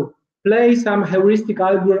just play some heuristic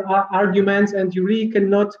arguments, and you really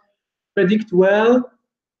cannot predict well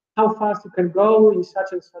how fast you can go in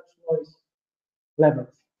such and such noise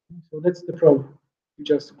levels. So that's the problem. You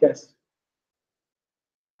just guess.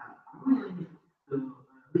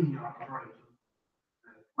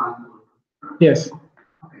 Yes.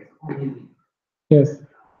 Yes.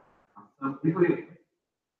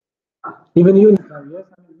 Even unitary, yes.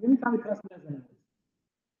 I mean, unitary plus measurement.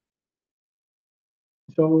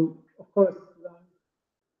 So, of course,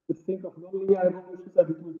 to think of nonlinear evolutions that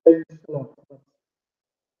it will change a lot, but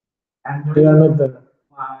they are not there.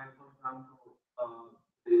 Why, for example,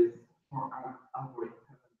 this algorithm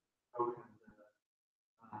broken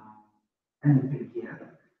anything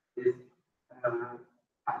here is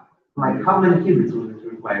like how many qubits will it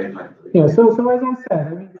require? Yeah, so as I said, I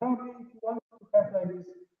mean, probably if you want to have like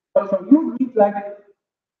this, so you need like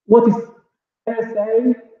what is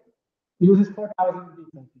RSA uses 4,000 bits,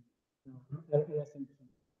 I think.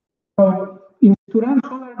 So to run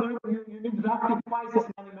solar algorithm, you need roughly twice as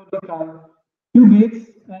many logical qubits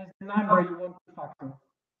as the number you want to factor.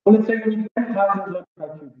 So let's say you need 10,000 logical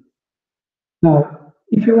qubits. Now,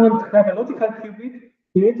 if you want to have a logical qubit,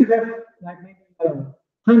 you need to have like maybe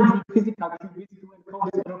 100 physical qubits to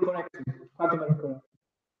encode this error correctly, quantum error correction.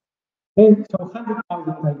 And so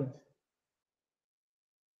 100,000, I guess,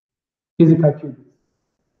 physical qubits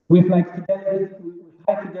with like fidelity, with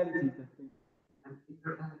high fidelity. And is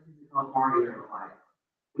there any physical barrier, like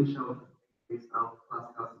which of this of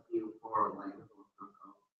classical CPU for like this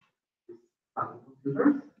quantum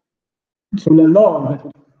computers? So the law that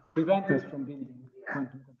would prevent us from building quantum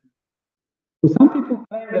computers. So some people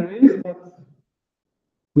claim there is, but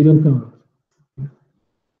we don't know.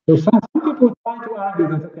 So some people try to argue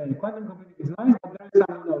that okay, quantum computing is nice, but there is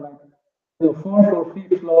some, like fourth or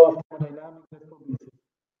fifth law of thermodynamics that forbids it.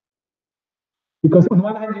 Because on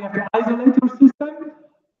one hand you have to isolate your system,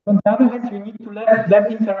 on the other hand you need to let them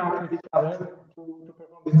interact with each other to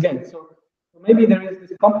perform this game. So maybe there is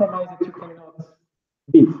this compromise that you cannot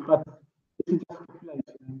beat, but this is just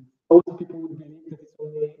speculation. Most people would believe that it's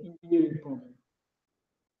only an engineering problem.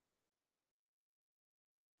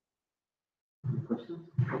 Questions?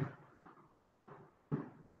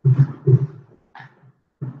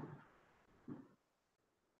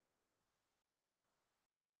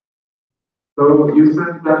 So you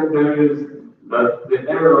said that the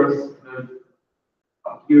errors that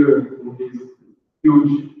appear in this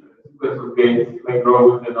huge sequence of gates may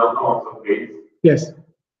grow with the number of gates. Yes.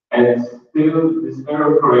 And still this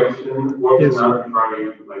error correction works in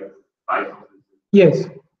arbitrary like sizes. Yes.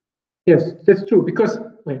 Yes, that's true. Because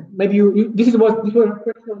maybe this was a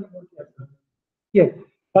question. Yes.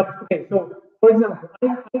 But okay, so for example,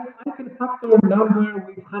 I can factor a number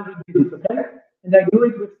with 100 digits, okay? And I do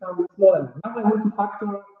it with some smaller. Now I want to factor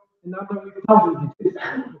a number with 1,000 digits,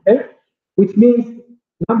 okay? Which means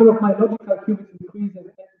number of my logical qubits increases n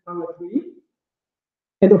to the power 3.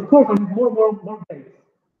 And of course, I need more gates.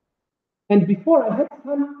 And before I had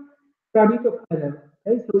some probability of error.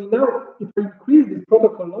 Okay? So now, if I increase this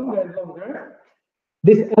protocol longer and longer,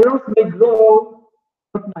 these errors may grow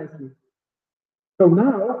not nicely. So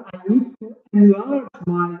now I need to enlarge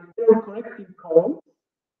my error correcting code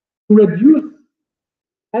to reduce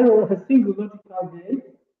error of a single logical gate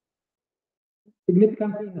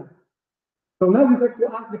significantly enough. So now we have to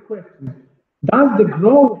ask the question, does the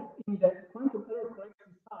growth in the quantum error correction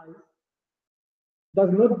size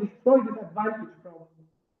does not destroy this advantage from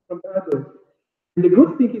the algorithm? And the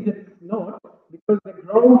good thing is that it's not, because the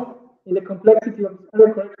growth in the complexity of this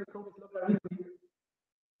error correction code is logarithmic.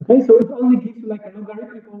 Okay, so it only gives you like a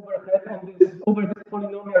logarithmic overhead over this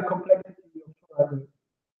polynomial complexity of your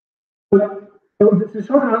algorithm. So the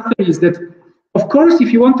short answer is that, of course,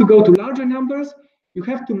 if you want to go to larger numbers, you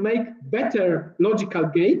have to make better logical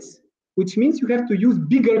gates, which means you have to use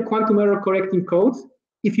bigger quantum error correcting codes.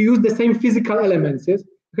 If you use the same physical elements, yes?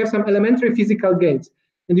 You have some elementary physical gates,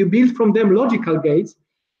 and you build from them logical gates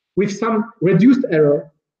with some reduced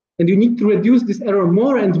error. And you need to reduce this error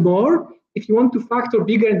more and more if you want to factor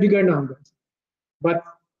bigger and bigger numbers. But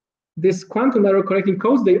this quantum error correcting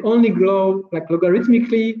codes, they only grow like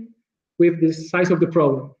logarithmically with the size of the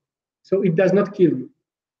problem. So it does not kill you.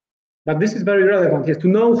 But this is very relevant, yes, to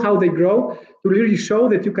know how they grow, to really show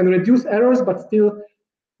that you can reduce errors but still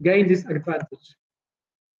gain this advantage.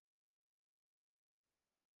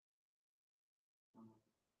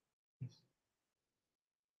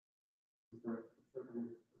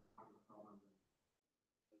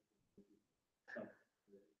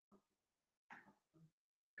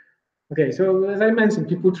 Okay, so as I mentioned,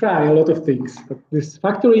 people try a lot of things, but this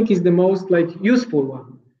factoring is the most useful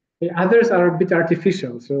one. The others are a bit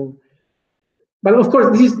artificial. So, but of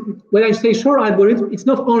course, this is when I say Shor algorithm, it's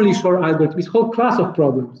not only Shor algorithm; it's a whole class of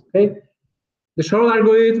problems. Okay, the Shor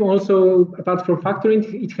algorithm also, apart from factoring,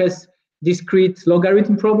 it has discrete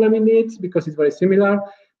logarithm problem in it because it's very similar.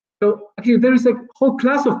 So actually, there is a whole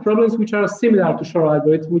class of problems which are similar to Shor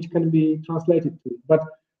algorithm, which can be translated to it.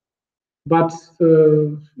 But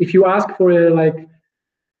if you ask for a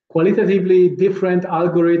qualitatively different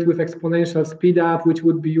algorithm with exponential speed up, which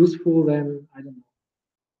would be useful, then I don't know.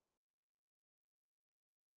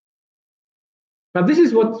 But this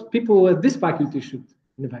is what people at this faculty should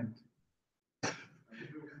invent.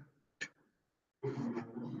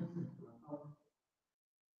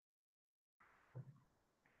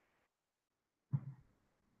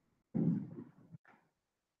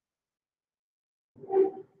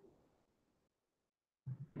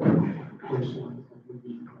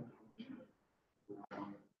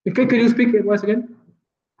 Okay, can you speak once again?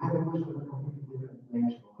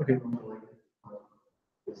 Okay.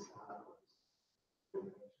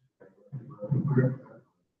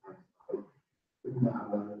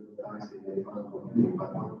 computing,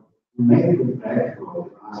 but what made the breakthrough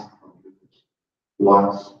of classical computers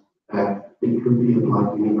was that it could be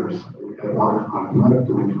applied universally. We have one hardware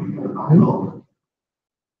to which we can upload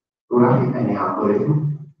roughly any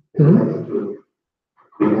algorithm related to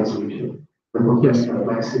the solution. But what is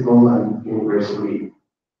flexible and universally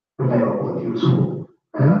available and useful.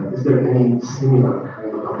 Is there any similar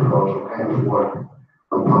kind of approach or kind of work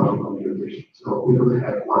on quantum computers? So we would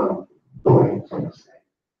have one point to say.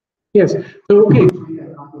 Yes. So okay. We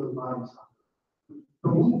have a couple of lines. To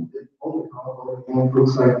me, all the powerful thing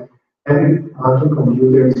looks like every quantum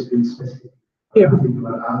computer is being specific. Yeah.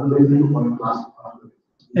 Particular algorithm or class of algorithms.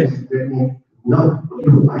 This is definitely not what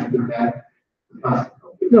you would like to have the classic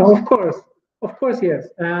computer. No, of course, yes.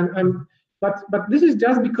 And but this is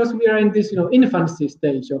just because we are in this infancy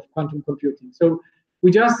stage of quantum computing. So we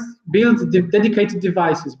just build the dedicated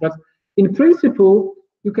devices. But in principle,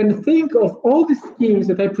 you can think of all the schemes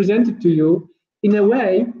that I presented to you in a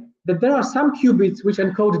way that there are some qubits which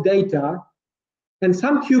encode data and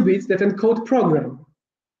some qubits that encode program.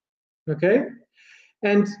 Okay?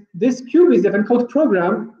 And these qubits that encode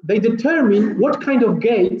program, they determine what kind of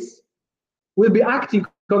gates will be acting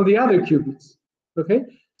on the other qubits. Okay?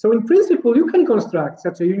 So in principle, you can construct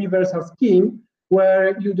such a universal scheme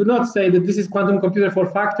where you do not say that this is quantum computer for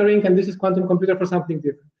factoring and this is quantum computer for something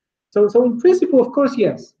different. So in principle, of course,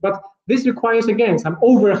 yes, but this requires, again, some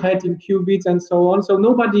overhead in qubits and so on. So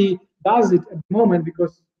nobody does it at the moment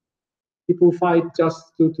because people fight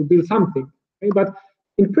just to build something. Okay? But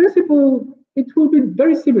in principle, it will be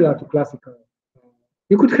very similar to classical.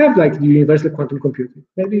 You could have like the universal quantum computing.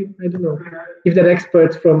 Maybe, I don't know, if that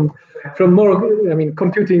experts from more, I mean,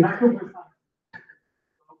 computing.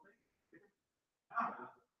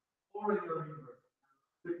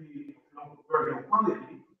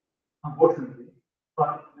 Unfortunately,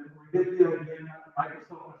 but we get the idea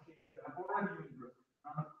Microsoft machines that are already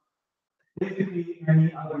universal. Basically,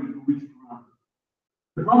 any other which to run.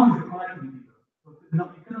 The problem is the connectivity. So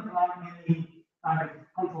you cannot run any kind of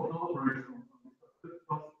control operation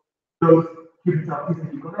because those qubits are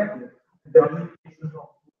physically connected. There are limitations of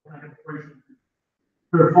kind of operations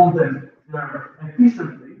to perform them there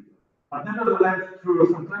efficiently. But nevertheless,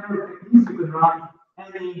 through some clever techniques, you can run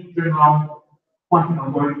any general quantum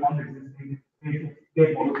algorithm on existing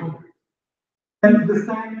gate model computers. And the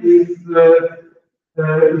same is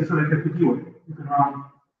related to DOA. You can run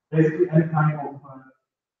basically any kind of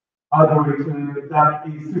algorithm that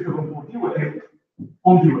is suitable for DOA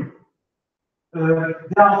on DOA.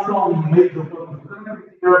 There are some major problems with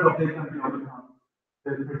connectivity here, but they can be overcome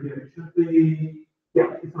pretty efficiently. Yeah,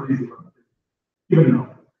 it's not easy, even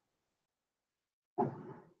now.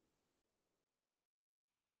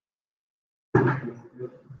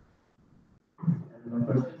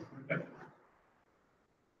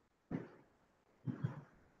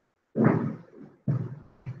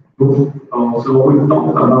 So we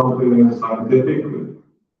talked about the scientific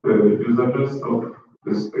usages of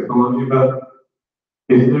this technology, but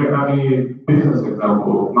is there any business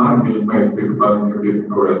example of money being made with quantum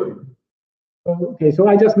computing already? Okay, so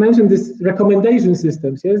I just mentioned this recommendation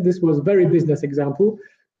systems. Yes, this was very business example.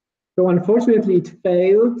 So unfortunately, it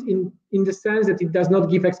failed in the sense that it does not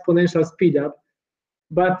give exponential speed up.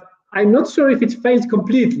 But I'm not sure if it failed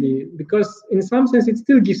completely, because in some sense it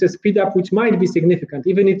still gives a speed up which might be significant,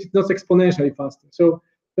 even if it's not exponentially faster. So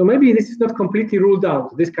maybe this is not completely ruled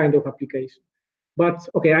out, this kind of application. But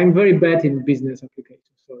okay, I'm very bad in business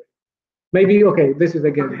applications. Sorry. Maybe okay. This is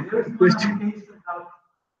again. Okay, there's one application that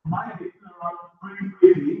might be pretty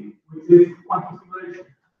quickly, which is quantum simulation.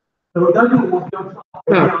 So that was just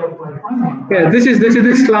yeah. This is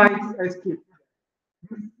the slide I skipped.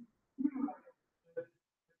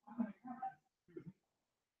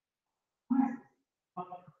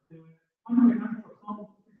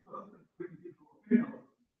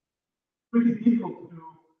 Pretty difficult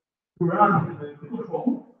to run the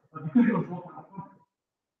control, but you can control kind of function.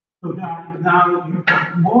 So now you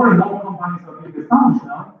have more and more companies are being established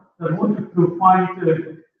now that want to find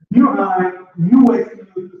new ways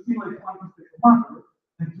to simulate quantum spatial matter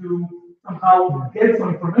and to somehow get some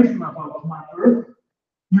information about matter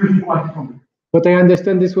using quantum computing. But I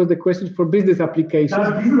understand this was the question for business applications.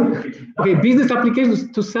 That's business applications. Okay, business applications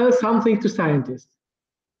to sell something to scientists.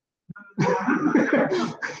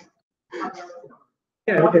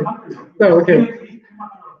 Yeah, okay. No, okay.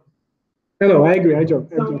 No, I agree. I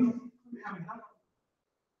joke.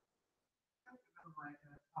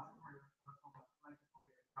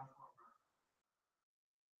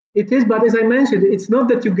 It is, but as I mentioned, it's not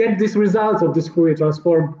that you get these results of this Fourier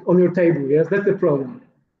transform on your table. Yes, that's the problem.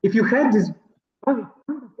 If you had this,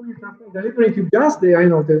 transform, delivering you just the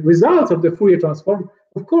the results of the Fourier transform.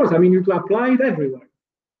 Of course, I mean you to apply it everywhere.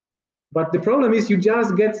 But the problem is you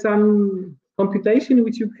just get some computation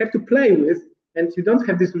which you have to play with, and you don't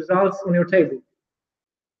have these results on your table.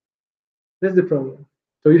 That's the problem.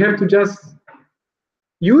 So you have to just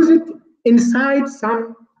use it inside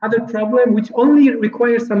some other problem which only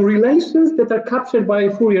requires some relations that are captured by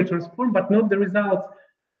a Fourier transform, but not the results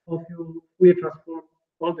of your Fourier transform,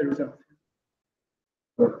 all the results.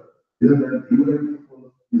 But isn't that even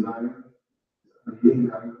for design?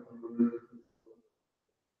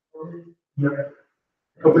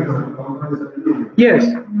 Yes,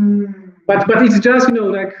 but it's just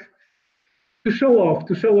like to show off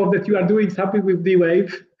that you are doing something with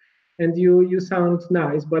D-Wave, and you sound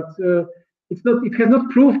nice, but it's not. It has not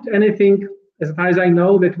proved anything, as far as I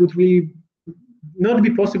know, that would really not be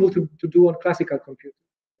possible to do on classical computing.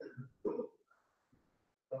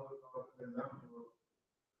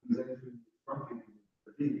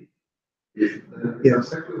 Yes.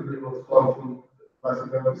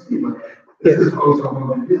 This is also how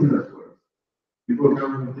the business works. People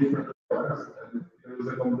come with different products, and there is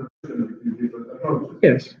a competition between different approaches.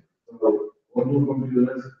 Yes. So, quantum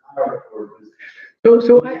computers are for this.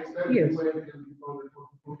 So yes.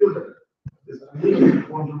 This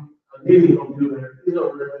annealing computer is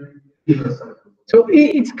already business cycle. So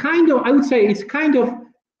it's kind of, I would say, it's kind of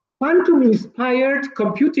quantum-inspired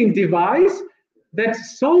computing device that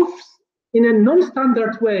solves in a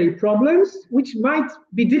non-standard way problems which might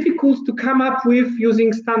be difficult to come up with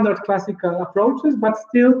using standard classical approaches, but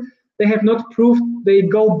still they have not proved they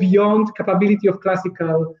go beyond capability of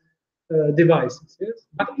classical devices. Yes?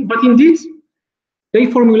 But indeed, their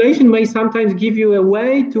formulation may sometimes give you a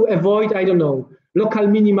way to avoid, I don't know, local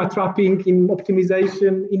minima trapping in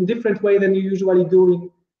optimization in different way than you usually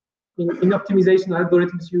do in optimization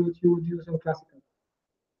algorithms you would use in classical.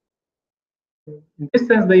 In this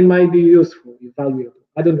sense, they might be useful, valuable.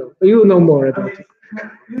 I don't know. You know more about it.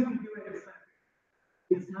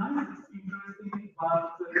 It's nice, it's interesting,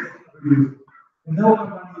 but no one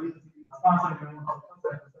is advancing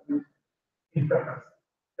in practice.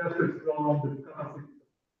 Just to explore the capacity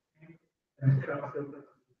and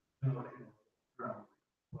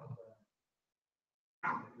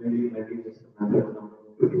Maybe just another number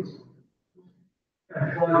of videos.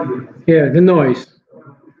 Yeah, the noise.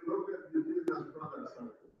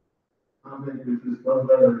 Which is not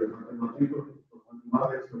very mathematical,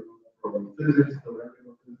 mathematics, from physics,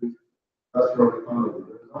 theoretical physics, astroeconomy.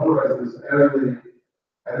 There's always this early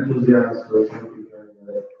enthusiasm for something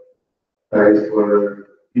like where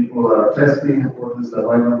people are testing what is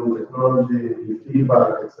available technology, give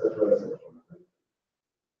feedback, etc., etc.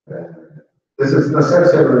 This is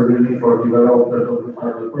necessary really for development of the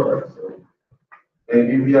final product. So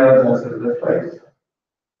maybe we are just in the phase.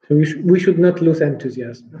 So we should not lose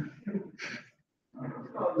enthusiasm.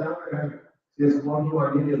 This one to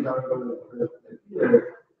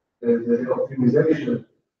the optimization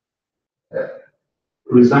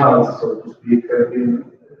results, so to speak, have been,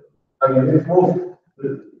 I mean, it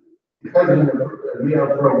has been a real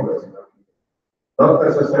progress. Not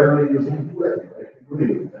necessarily using Web, I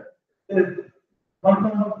agree with that. One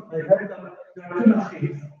time I heard that there are two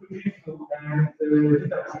machines, Fujitsu and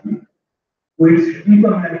Hitachi, which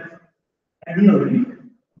implement annually.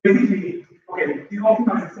 Basically, okay, the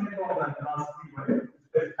optimize the same problem as the way,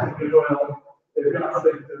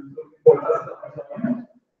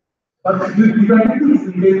 but the difference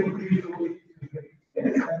in case of Fujitsu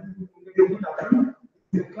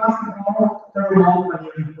is a classical thermal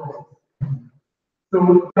annealing process. So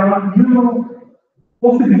there are new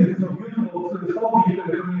possibilities of usable to solve the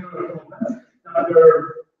problems that are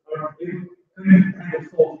kind of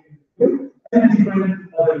solved and different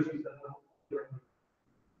other issues that are here.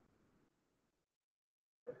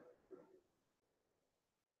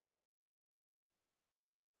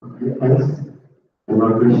 Okay, thanks. Any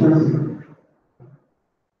more questions?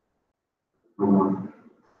 No more.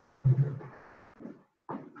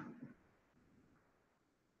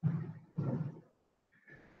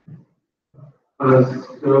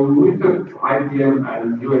 So we took IBM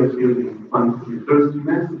and US using quantum computers. You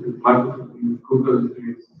mentioned that Microsoft and Google is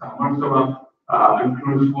doing some so I'm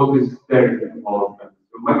curious what is their involvement.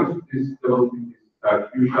 So Microsoft is developing this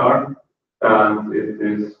Q-Sharp, and it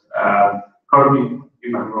is currently,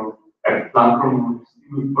 if I'm wrong, a platform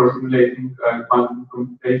for simulating quantum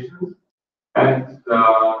computations. And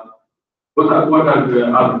what are the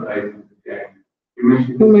other types of the game? You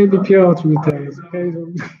mentioned Maybe Piotr will tell us. Okay.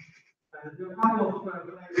 There are a couple of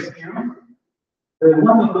players here.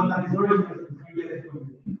 One of them that is originally related to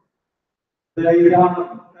me. They run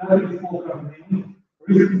a very small company,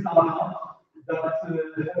 recently found out that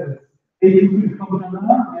they could come down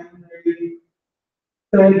and they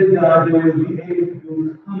said that they will be able to do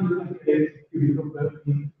 128 cubic meters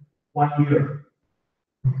in 1 year.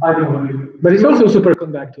 I don't know. But it's also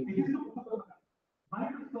superconducting.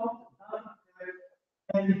 Microsoft doesn't have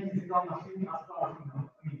any physical machine as far as we know.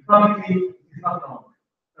 I mean, currently it's not known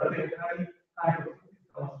that they have any kind of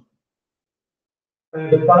physical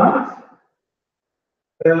machine.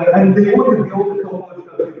 And they want to build the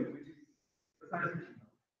topological theory, which is the science fiction.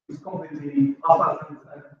 It's completely outside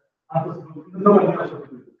and no one knows what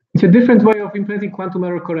to do. It's a different way of implementing quantum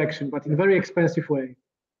error correction, but in a very expensive way.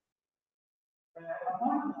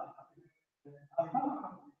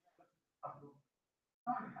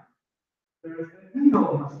 There is an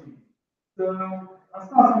Inaugural machine. So, as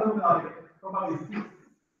far as I know, probably 6,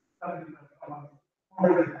 7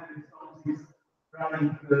 already having something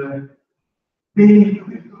running being to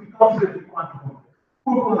be considered quantum.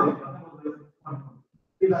 Full quality,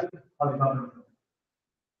 quantum.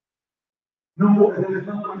 No, there is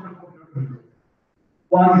no quantum computer.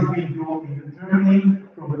 One is being built in Germany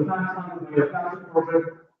from the time to the cancer project,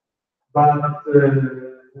 but we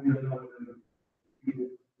don't know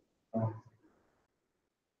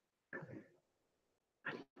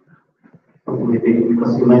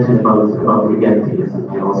because you mentioned about legalities, and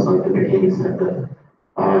I also at the beginning said that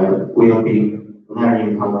we'll be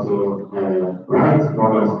learning how to write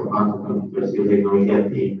programs for quantum computers using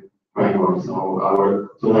legality framework. So our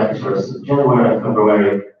 2 lectures, January and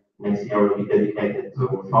February next year, will be dedicated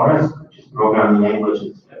to Forest, which is programming language,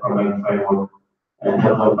 it's a programming framework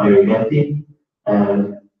developed by legality.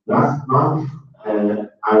 Last month,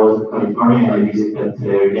 I was in California and I visited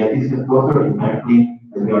Legality's headquarters in Berkeley,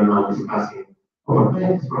 and we are now discussing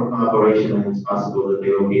opportunities for collaboration, and it's possible that they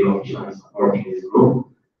will be officially supporting this group,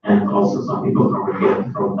 and also some people from Legality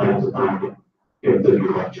from time to time give the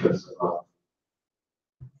new lectures about.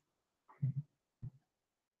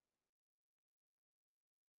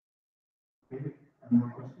 Any more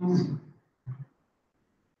questions?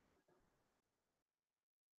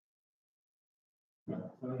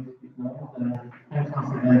 So if not, thanks once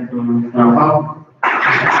again to Rafa.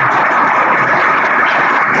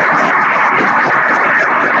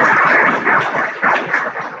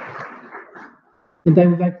 And I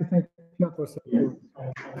would like to thank Piotr. Yes.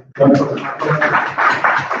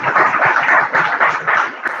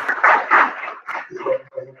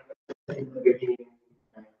 In the beginning,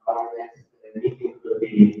 our next meeting will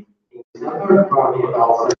be in December, probably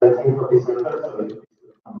about 17th of December, so it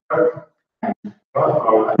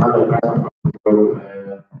or another person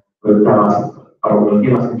will tell us or will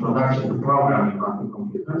give us introduction to programming quantum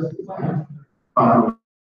computers.